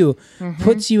through you,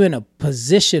 puts you in a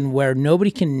position where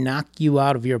nobody can knock you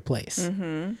out of your place.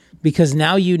 Because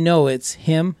now you know it's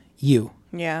him, you.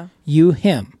 Yeah. You,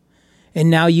 him. And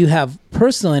now you have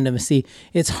personal intimacy.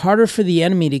 It's harder for the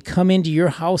enemy to come into your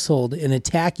household and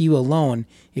attack you alone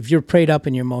if you're prayed up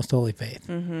in your most holy faith.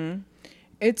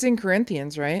 It's in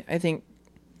Corinthians, right? I think.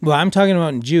 Well, I'm talking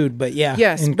about in Jude, but yeah.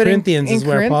 Yes, in but Corinthians is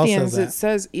where Paul says that. It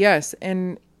says, yes,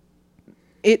 and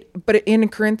but in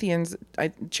Corinthians,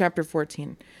 chapter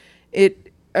 14,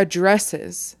 it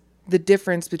addresses the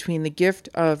difference between the gift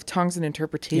of tongues and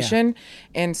interpretation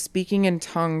and speaking in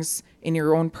tongues in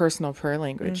your own personal prayer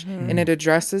language. And it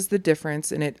addresses the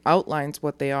difference and it outlines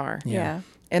what they are. Yeah.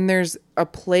 And there's a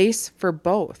place for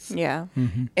both. Yeah.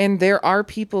 And there are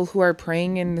people who are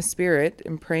praying in the Spirit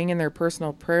and praying in their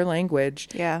personal prayer language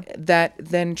that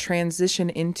then transition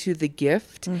into the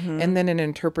gift and then an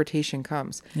interpretation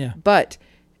comes. Yeah. But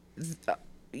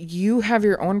you have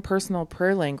your own personal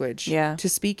prayer language to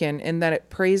speak in, and that it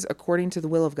prays according to the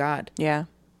will of God. Yeah.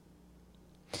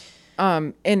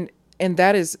 And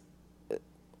that is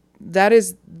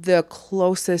the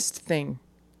closest thing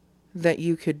that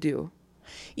you could do.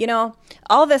 You know,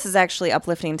 all of this is actually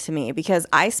uplifting to me because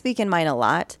I speak in mine a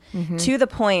lot to the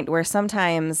point where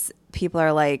sometimes people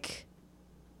are like,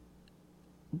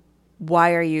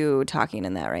 why are you talking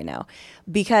in that right now?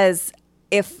 Because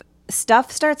if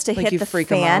stuff starts to hit the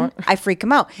fan, I freak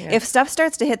them out. Yeah. If stuff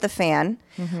starts to hit the fan,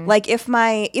 like if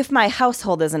my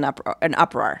household is an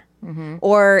uproar,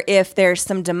 or if there's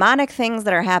some demonic things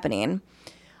that are happening,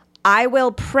 I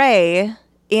will pray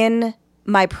in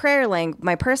my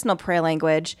my personal prayer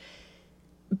language,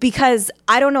 because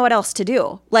I don't know what else to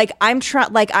do. Like I'm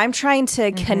trying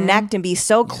to connect and be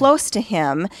so close to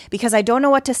him because I don't know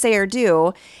what to say or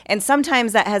do. And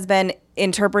sometimes that has been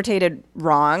interpreted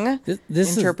wrong.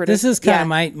 This is kind of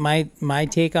my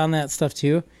take on that stuff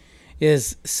too.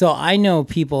 Is so I know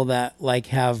people that like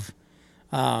have,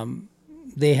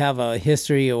 they have a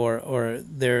history or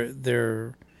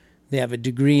they have a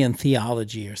degree in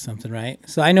theology or something, right?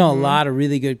 So I know a lot of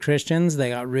really good Christians that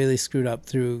got really screwed up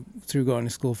through going to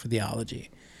school for theology,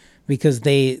 because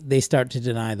they start to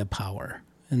deny the power,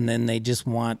 and then they just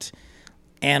want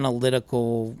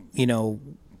analytical,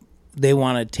 they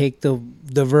want to take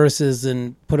the verses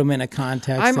and put them in a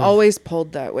context. I'm always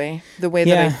pulled that way, the way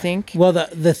that I think. Well,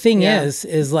 the thing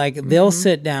is like they'll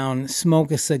sit down,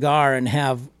 smoke a cigar, and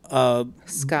have a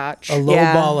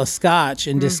low ball of scotch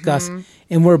and discuss,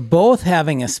 and we're both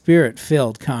having a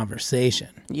spirit-filled conversation.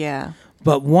 Yeah.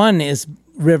 But one is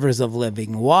rivers of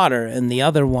living water, and the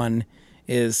other one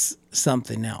is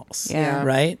something else. Yeah.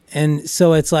 Right? And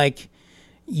so it's like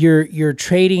you're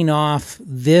trading off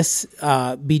this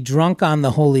be drunk on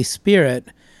the Holy Spirit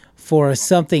for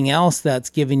something else that's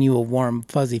giving you a warm,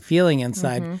 fuzzy feeling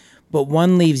inside. But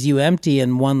one leaves you empty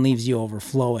and one leaves you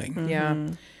overflowing.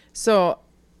 Yeah. So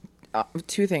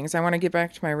two things. I want to get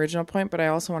back to my original point, but I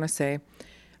also want to say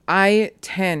I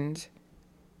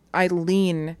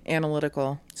lean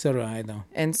analytical. So do I, though.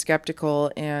 And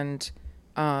skeptical and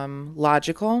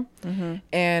logical.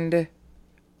 And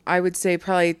I would say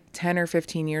probably 10 or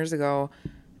 15 years ago,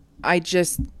 I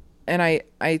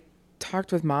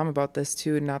talked with Mom about this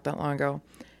too not that long ago.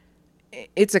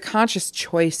 It's a conscious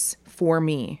choice for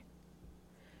me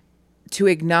to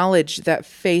acknowledge that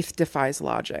faith defies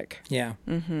logic. Yeah.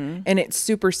 And it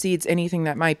supersedes anything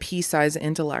that my pea-sized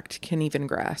intellect can even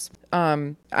grasp.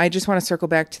 I just want to circle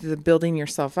back to the building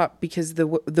yourself up, because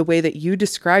the way that you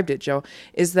described it, Joe,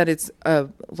 is that it's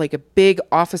like a big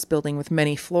office building with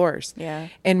many floors. Yeah.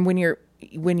 And when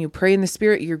you pray in the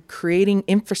Spirit, you're creating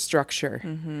infrastructure.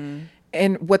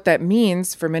 And what that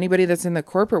means for anybody that's in the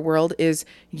corporate world is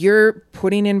you're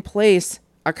putting in place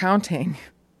accounting.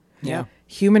 Yeah.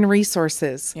 Human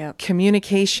resources,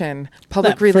 communication,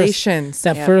 public relations.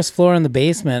 First floor in the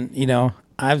basement,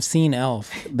 I've seen Elf.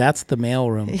 That's the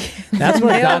mailroom. That's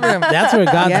where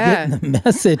God's getting the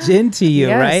message into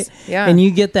you, right? Yeah. And you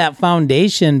get that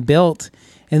foundation built,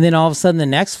 and then all of a sudden the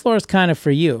next floor is kind of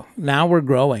for you. Now we're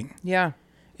growing. Yeah.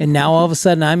 And now all of a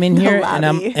sudden I'm in here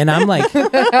and I'm like,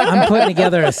 I'm putting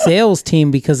together a sales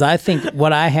team because I think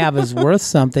what I have is worth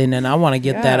something, and I want to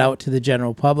get that out to the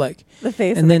general public. The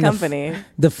face of the company.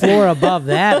 The floor above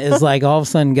that is like all of a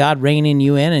sudden God reining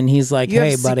you in, and he's like,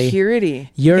 hey, buddy, security.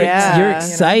 You're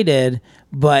excited,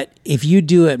 but if you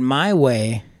do it my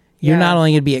way, you're not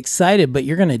only going to be excited, but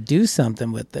you're going to do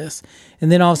something with this.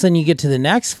 And then all of a sudden you get to the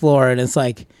next floor and it's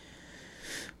like,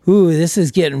 ooh, this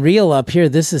is getting real up here.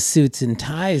 This is suits and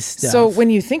ties stuff. So when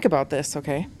you think about this,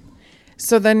 okay,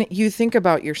 so then you think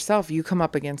about yourself. You come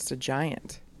up against a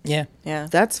giant. Yeah. Yeah.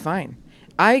 That's fine.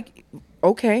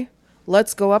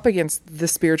 Let's go up against the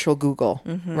spiritual Google,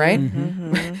 right?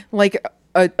 Like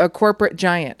a corporate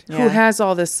giant who has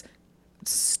all this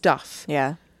stuff.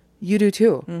 Yeah. You do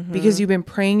too, because you've been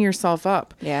praying yourself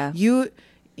up. Yeah.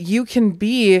 You can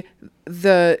be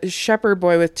the shepherd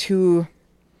boy with 2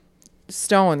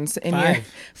 stones in your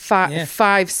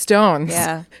five stones,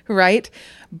 right?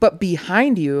 But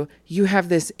behind you have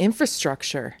this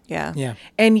infrastructure. Yeah.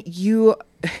 And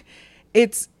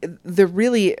it's the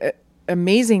really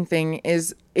amazing thing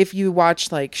is if you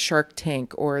watch like Shark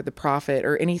Tank or The Prophet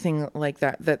or anything like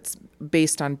that that's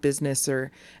based on business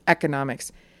or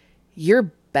economics,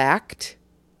 you're backed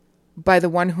by the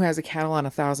one who has a cattle on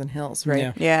 1,000 hills,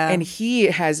 right? Yeah. And he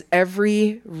has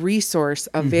every resource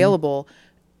available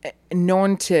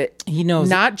known to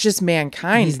not just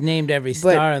mankind. He's named every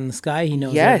star in the sky. He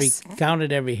knows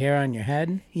counted every hair on your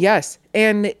head. Yes.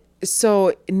 And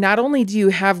so not only do you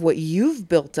have what you've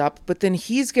built up, but then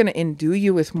he's going to endue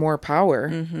you with more power,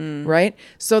 right?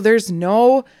 So there's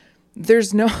no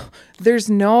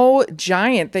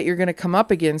giant that you're going to come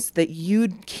up against that you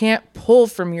can't pull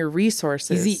from your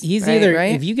resources. He's either,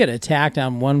 if you get attacked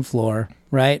on one floor,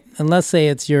 right? And let's say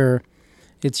it's your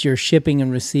It's your shipping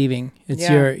and receiving. It's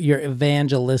your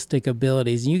evangelistic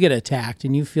abilities. And you get attacked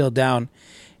and you feel down.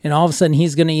 And all of a sudden,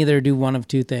 he's going to either do one of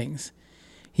two things.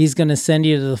 He's going to send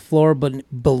you to the floor,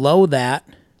 but below that,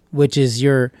 which is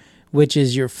your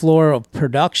floor of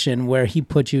production, where he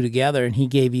put you together and he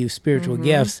gave you spiritual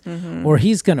gifts, or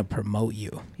he's going to promote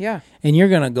you. Yeah. And you're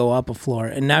going to go up a floor,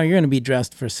 and now you're going to be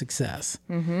dressed for success.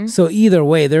 So either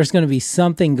way, there's going to be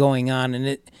something going on,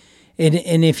 and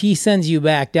if he sends you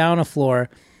back down a floor,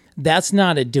 that's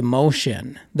not a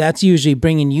demotion. That's usually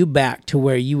bringing you back to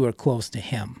where you were close to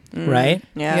him, right?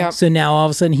 Yeah. Yep. So now all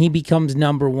of a sudden he becomes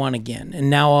number one again. And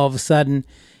now all of a sudden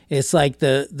it's like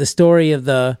the story of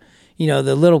the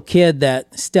little kid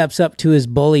that steps up to his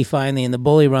bully finally, and the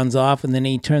bully runs off, and then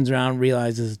he turns around and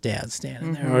realizes his dad's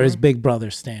standing there, or his big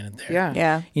brother's standing there.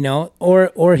 Yeah. Yeah.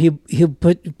 Or he'll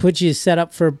put you set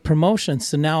up for promotion.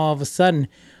 So now all of a sudden,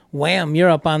 wham, you're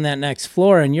up on that next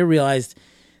floor, and you realize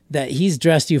that he's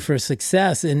dressed you for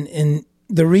success. And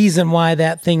the reason why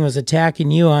that thing was attacking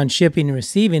you on shipping and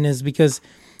receiving is because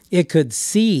it could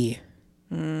see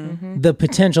the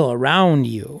potential around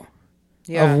you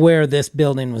of where this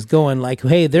building was going. Like,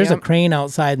 hey, there's a crane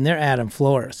outside and they're adding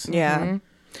floors. Yeah.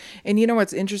 And you know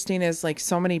what's interesting is, like,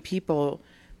 so many people,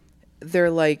 they're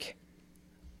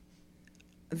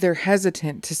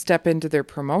hesitant to step into their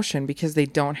promotion because they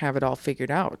don't have it all figured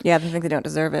out. Yeah, they think they don't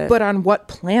deserve it. But on what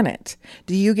planet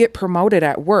do you get promoted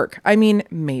at work? I mean,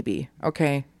 maybe,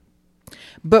 okay.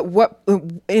 But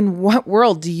in what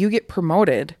world do you get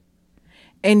promoted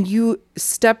and you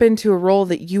step into a role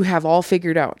that you have all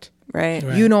figured out? Right.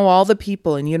 You know all the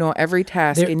people, and you know every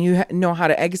task, and you know how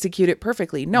to execute it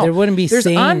perfectly. No, there wouldn't be there's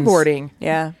sayings. Onboarding.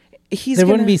 Yeah. There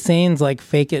wouldn't be sayings like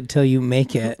 "fake it till you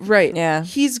make it." Right. Yeah.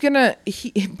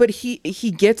 But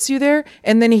he gets you there,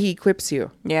 and then he equips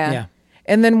you. Yeah. Yeah.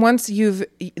 And then once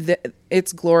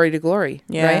it's glory to glory.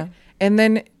 Yeah. Right. And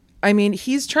then, I mean,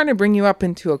 he's trying to bring you up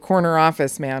into a corner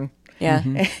office, man. Yeah.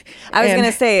 I was going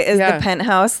to say, is the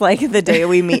penthouse like the day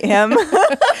we meet him?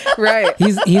 Right.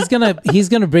 He's gonna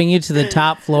bring you to the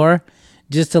top floor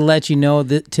just to let you know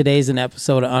that today's an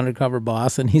episode of Undercover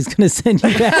Boss, and he's gonna send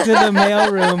you back to the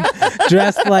mailroom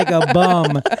dressed like a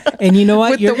bum. And you know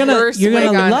what? You're gonna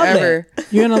love it.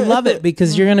 You're gonna love it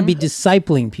because you're gonna be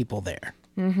discipling people there.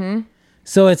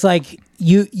 So it's like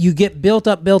you get built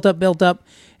up,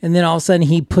 and then all of a sudden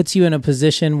he puts you in a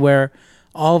position where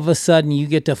all of a sudden you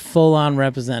get to full on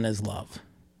represent his love.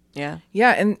 Yeah.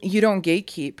 Yeah, and you don't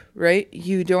gatekeep, right?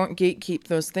 You don't gatekeep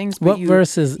those things. But What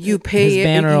verse is you pay his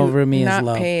banner over me not is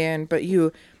love? Pay in, but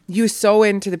you sow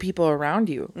into the people around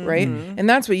you, right? And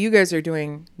that's what you guys are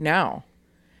doing now.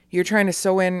 You're trying to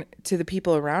sow in to the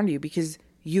people around you because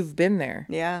you've been there.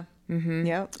 Yeah.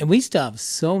 Yep. And we still have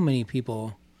so many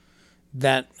people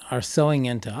that are sowing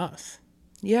into us.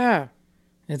 Yeah.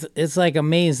 It's like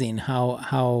amazing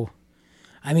how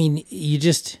I mean,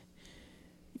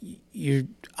 you're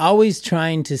always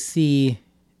trying to see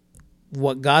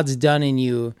what God's done in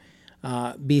you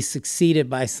be succeeded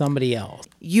by somebody else.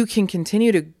 You can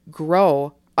continue to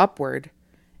grow upward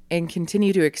and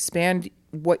continue to expand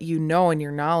what you know and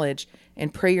your knowledge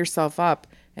and pray yourself up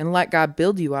and let God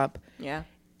build you up. Yeah.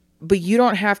 But you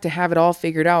don't have to have it all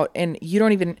figured out. And you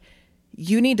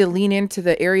need to lean into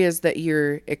the areas that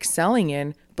you're excelling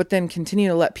in, but then continue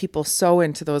to let people sow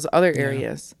into those other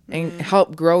areas and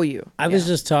help grow you. I was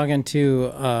just talking to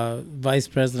a vice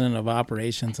president of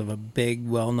operations of a big,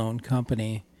 well-known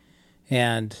company,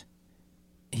 and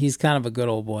he's kind of a good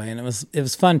old boy. And it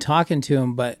was fun talking to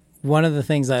him, but one of the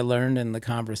things I learned in the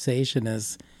conversation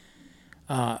is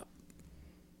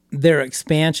their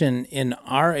expansion in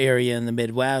our area in the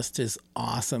Midwest is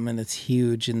awesome, and it's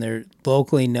huge, and they're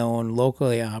locally known,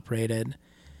 locally operated.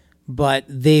 But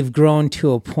they've grown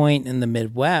to a point in the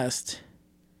Midwest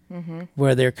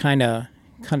where they're kind of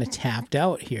tapped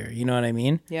out here. You know what I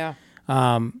mean? Yeah.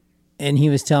 And he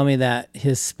was telling me that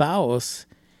his spouse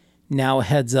now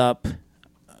heads up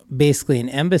basically an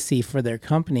embassy for their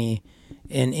company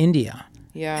in India.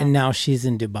 Yeah. And now she's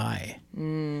in Dubai.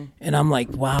 And I'm like,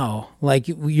 wow. Like,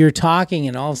 you're talking,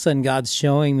 and all of a sudden God's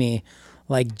showing me,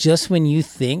 like, just when you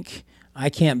think I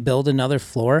can't build another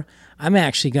floor, I'm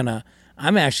actually gonna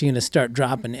start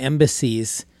dropping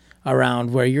embassies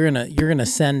around where you're gonna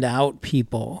send out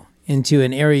people into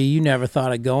an area you never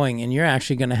thought of going, and you're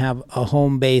actually gonna have a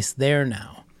home base there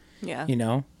now. Yeah. You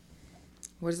know?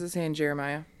 What does it say in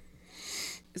Jeremiah?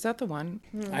 Is that the one?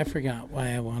 I forgot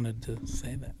why I wanted to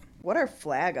say that. What are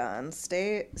flagons?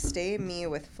 Stay me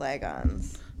with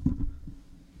flagons.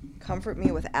 Comfort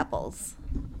me with apples.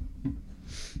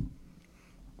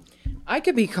 I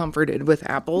could be comforted with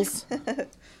apples.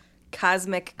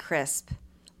 Cosmic crisp.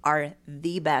 are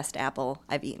the best apple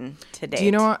I've eaten to date. Do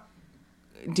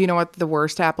you know what the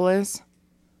worst apple is?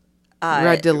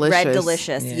 Red Delicious. Red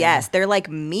Delicious, Yeah. yes. They're like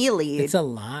mealy. It's a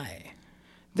lie.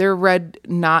 They're red,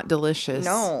 not delicious.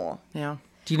 No. Yeah.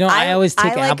 Do you know, I always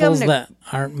take like apples them to- that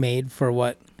aren't made for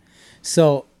what.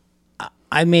 So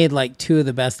I made like 2 of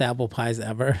the best apple pies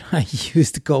ever. I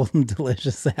used Golden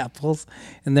Delicious apples,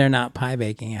 and they're not pie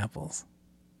baking apples.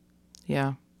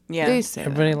 Yeah. Yeah. They say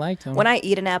Everybody liked them. When I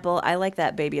eat an apple, I like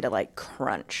that baby to like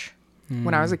crunch. that.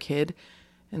 When I was a kid,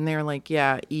 and they were like,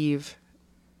 yeah, Eve,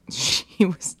 she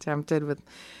was tempted with,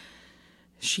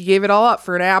 she gave it all up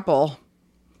for an apple.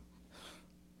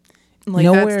 Like,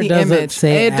 Nowhere that's the does it image.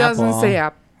 say It doesn't apple. say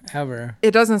apple. Ever.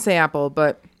 It doesn't say apple,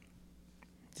 but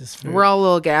Just for, we're all a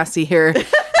little gassy here.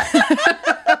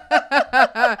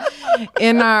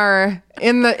 in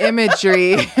the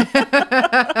imagery.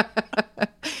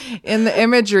 In the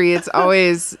imagery, it's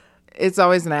always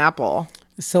an apple.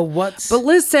 So what's. But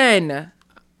listen,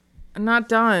 I'm not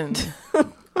done.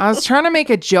 I was trying to make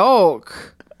a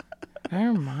joke.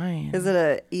 Never mind. Is it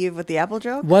a Eve with the apple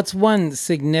joke? What's one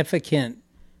significant,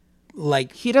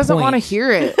 like, He doesn't want to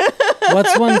hear it.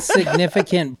 What's one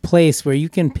significant place where you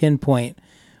can pinpoint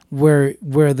where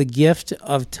the gift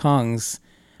of tongues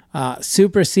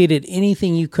superseded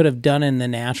anything you could have done in the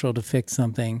natural to fix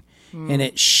something, and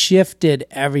it shifted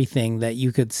everything that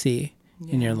you could see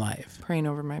in your life? Praying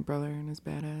over my brother and his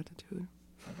bad attitude.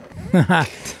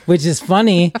 Which is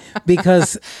funny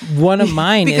because one of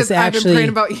mine Because is I've been actually praying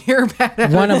about your bad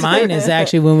attitude. one of mine is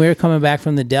actually when we were coming back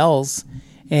from the Dells,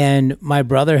 and my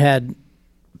brother had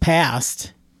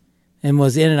passed and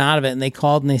was in and out of it, and they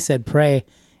called and they said pray,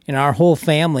 and our whole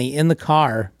family in the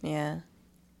car Yeah.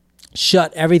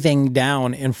 shut everything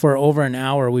down, and for over an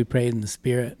hour we prayed in the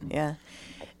Spirit, Yeah.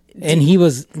 and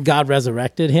God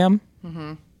resurrected him.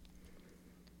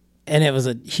 And it was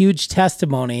a huge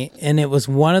testimony, and it was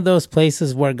one of those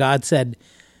places where God said,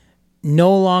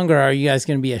 no longer are you guys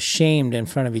going to be ashamed in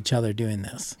front of each other doing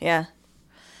this. Yeah.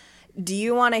 Do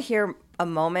you want to hear a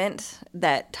moment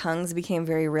that tongues became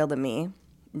very real to me?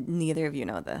 Neither of you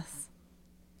know this.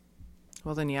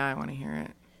 Well, then, yeah, I want to hear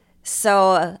it.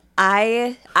 So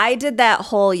I did that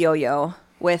whole yo-yo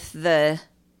with the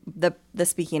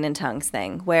speaking in tongues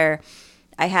thing, where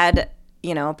I had,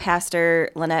 Pastor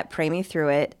Lynette pray me through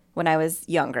it when I was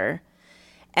younger.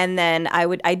 And then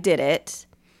I did it.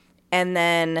 And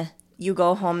then you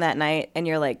go home that night and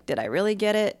you're like, did I really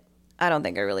get it? I don't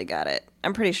think I really got it.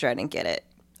 I'm pretty sure I didn't get it.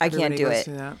 I can't do it.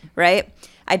 Right?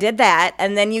 I did that.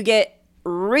 And then you get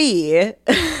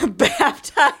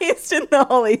baptized in the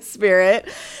Holy Spirit.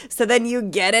 So then you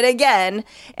get it again.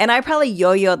 And I probably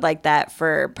yo-yoed like that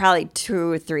for probably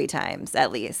 2 or 3 times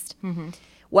at least.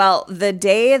 Well, the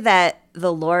day that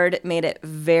the Lord made it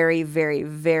very, very,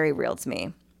 very real to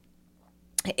me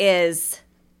is,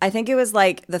 I think it was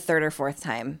like the 3rd or 4th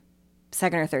time,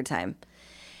 2nd or 3rd time.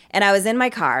 And I was in my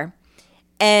car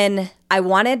and I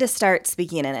wanted to start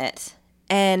speaking in it.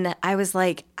 And I was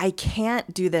like, I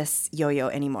can't do this yo-yo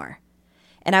anymore.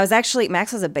 And I was actually,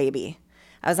 Max was a baby.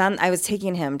 I was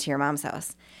taking him to your mom's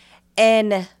house.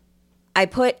 And I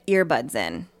put earbuds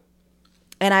in.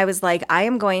 And I was like, I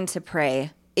am going to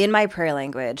pray in my prayer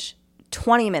language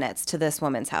 20 minutes to this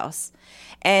woman's house.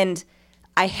 And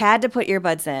I had to put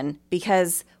earbuds in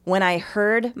because when I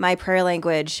heard my prayer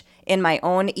language in my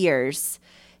own ears,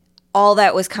 all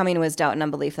that was coming was doubt and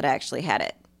unbelief that I actually had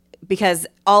it. Because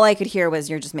all I could hear was,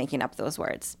 you're just making up those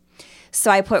words. So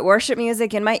I put worship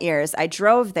music in my ears. I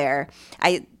drove there.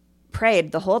 I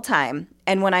prayed the whole time.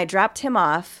 And when I dropped him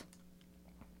off,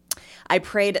 I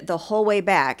prayed the whole way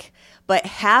back. But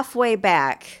halfway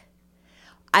back,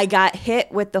 I got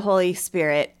hit with the Holy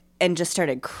Spirit and just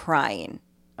started crying,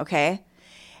 okay?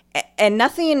 And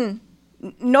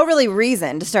no really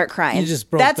reason to start crying. You just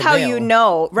broke That's the how veil. you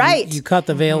know, right? You cut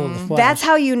the veil of the flesh. That's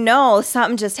how you know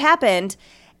something just happened.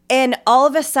 And all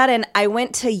of a sudden, I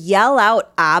went to yell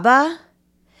out Abba,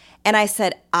 and I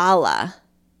said Allah.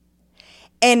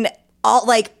 And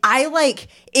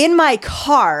in my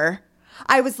car,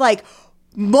 I was like,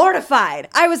 mortified.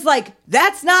 I was like,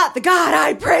 that's not the God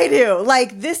I pray to.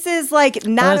 Like, this is like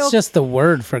not. That's just the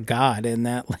word for God in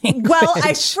that language. Well,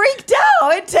 I freaked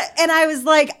out and I was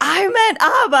like, I meant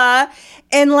Abba.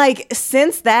 And like,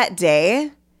 since that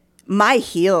day, my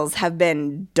heels have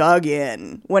been dug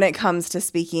in when it comes to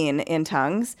speaking in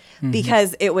tongues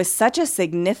because it was such a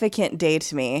significant day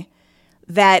to me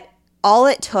that all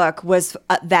it took was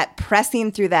that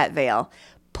pressing through that veil,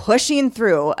 pushing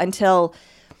through until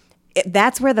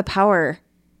that's where the power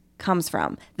comes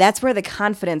from. That's where the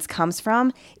confidence comes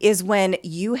from, is when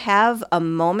you have a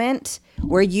moment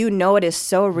where you know it is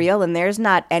so real and there's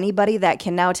not anybody that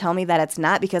can now tell me that it's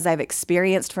not because I've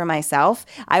experienced for myself,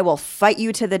 I will fight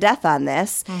you to the death on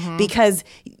this because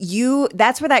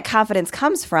that's where that confidence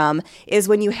comes from, is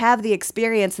when you have the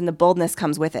experience and the boldness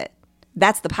comes with it.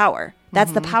 That's the power.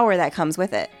 That's the power that comes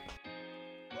with it.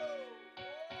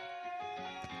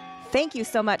 Thank you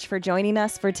so much for joining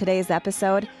us for today's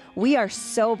episode. We are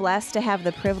so blessed to have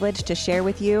the privilege to share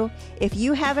with you. If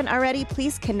you haven't already,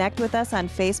 please connect with us on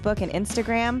Facebook and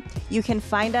Instagram. You can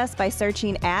find us by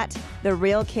searching at The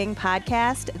Real King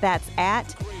Podcast. That's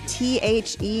at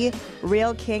THE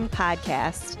Real King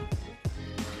Podcast.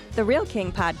 The Real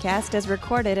King Podcast is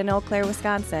recorded in Eau Claire,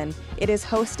 Wisconsin. It is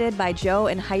hosted by Joe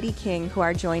and Heidi King, who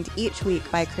are joined each week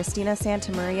by Christina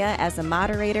Santamaria as a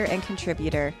moderator and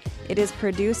contributor. It is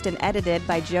produced and edited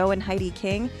by Joe and Heidi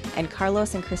King and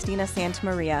Carlos and Christina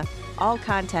Santamaria. All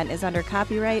content is under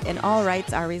copyright and all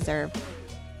rights are reserved.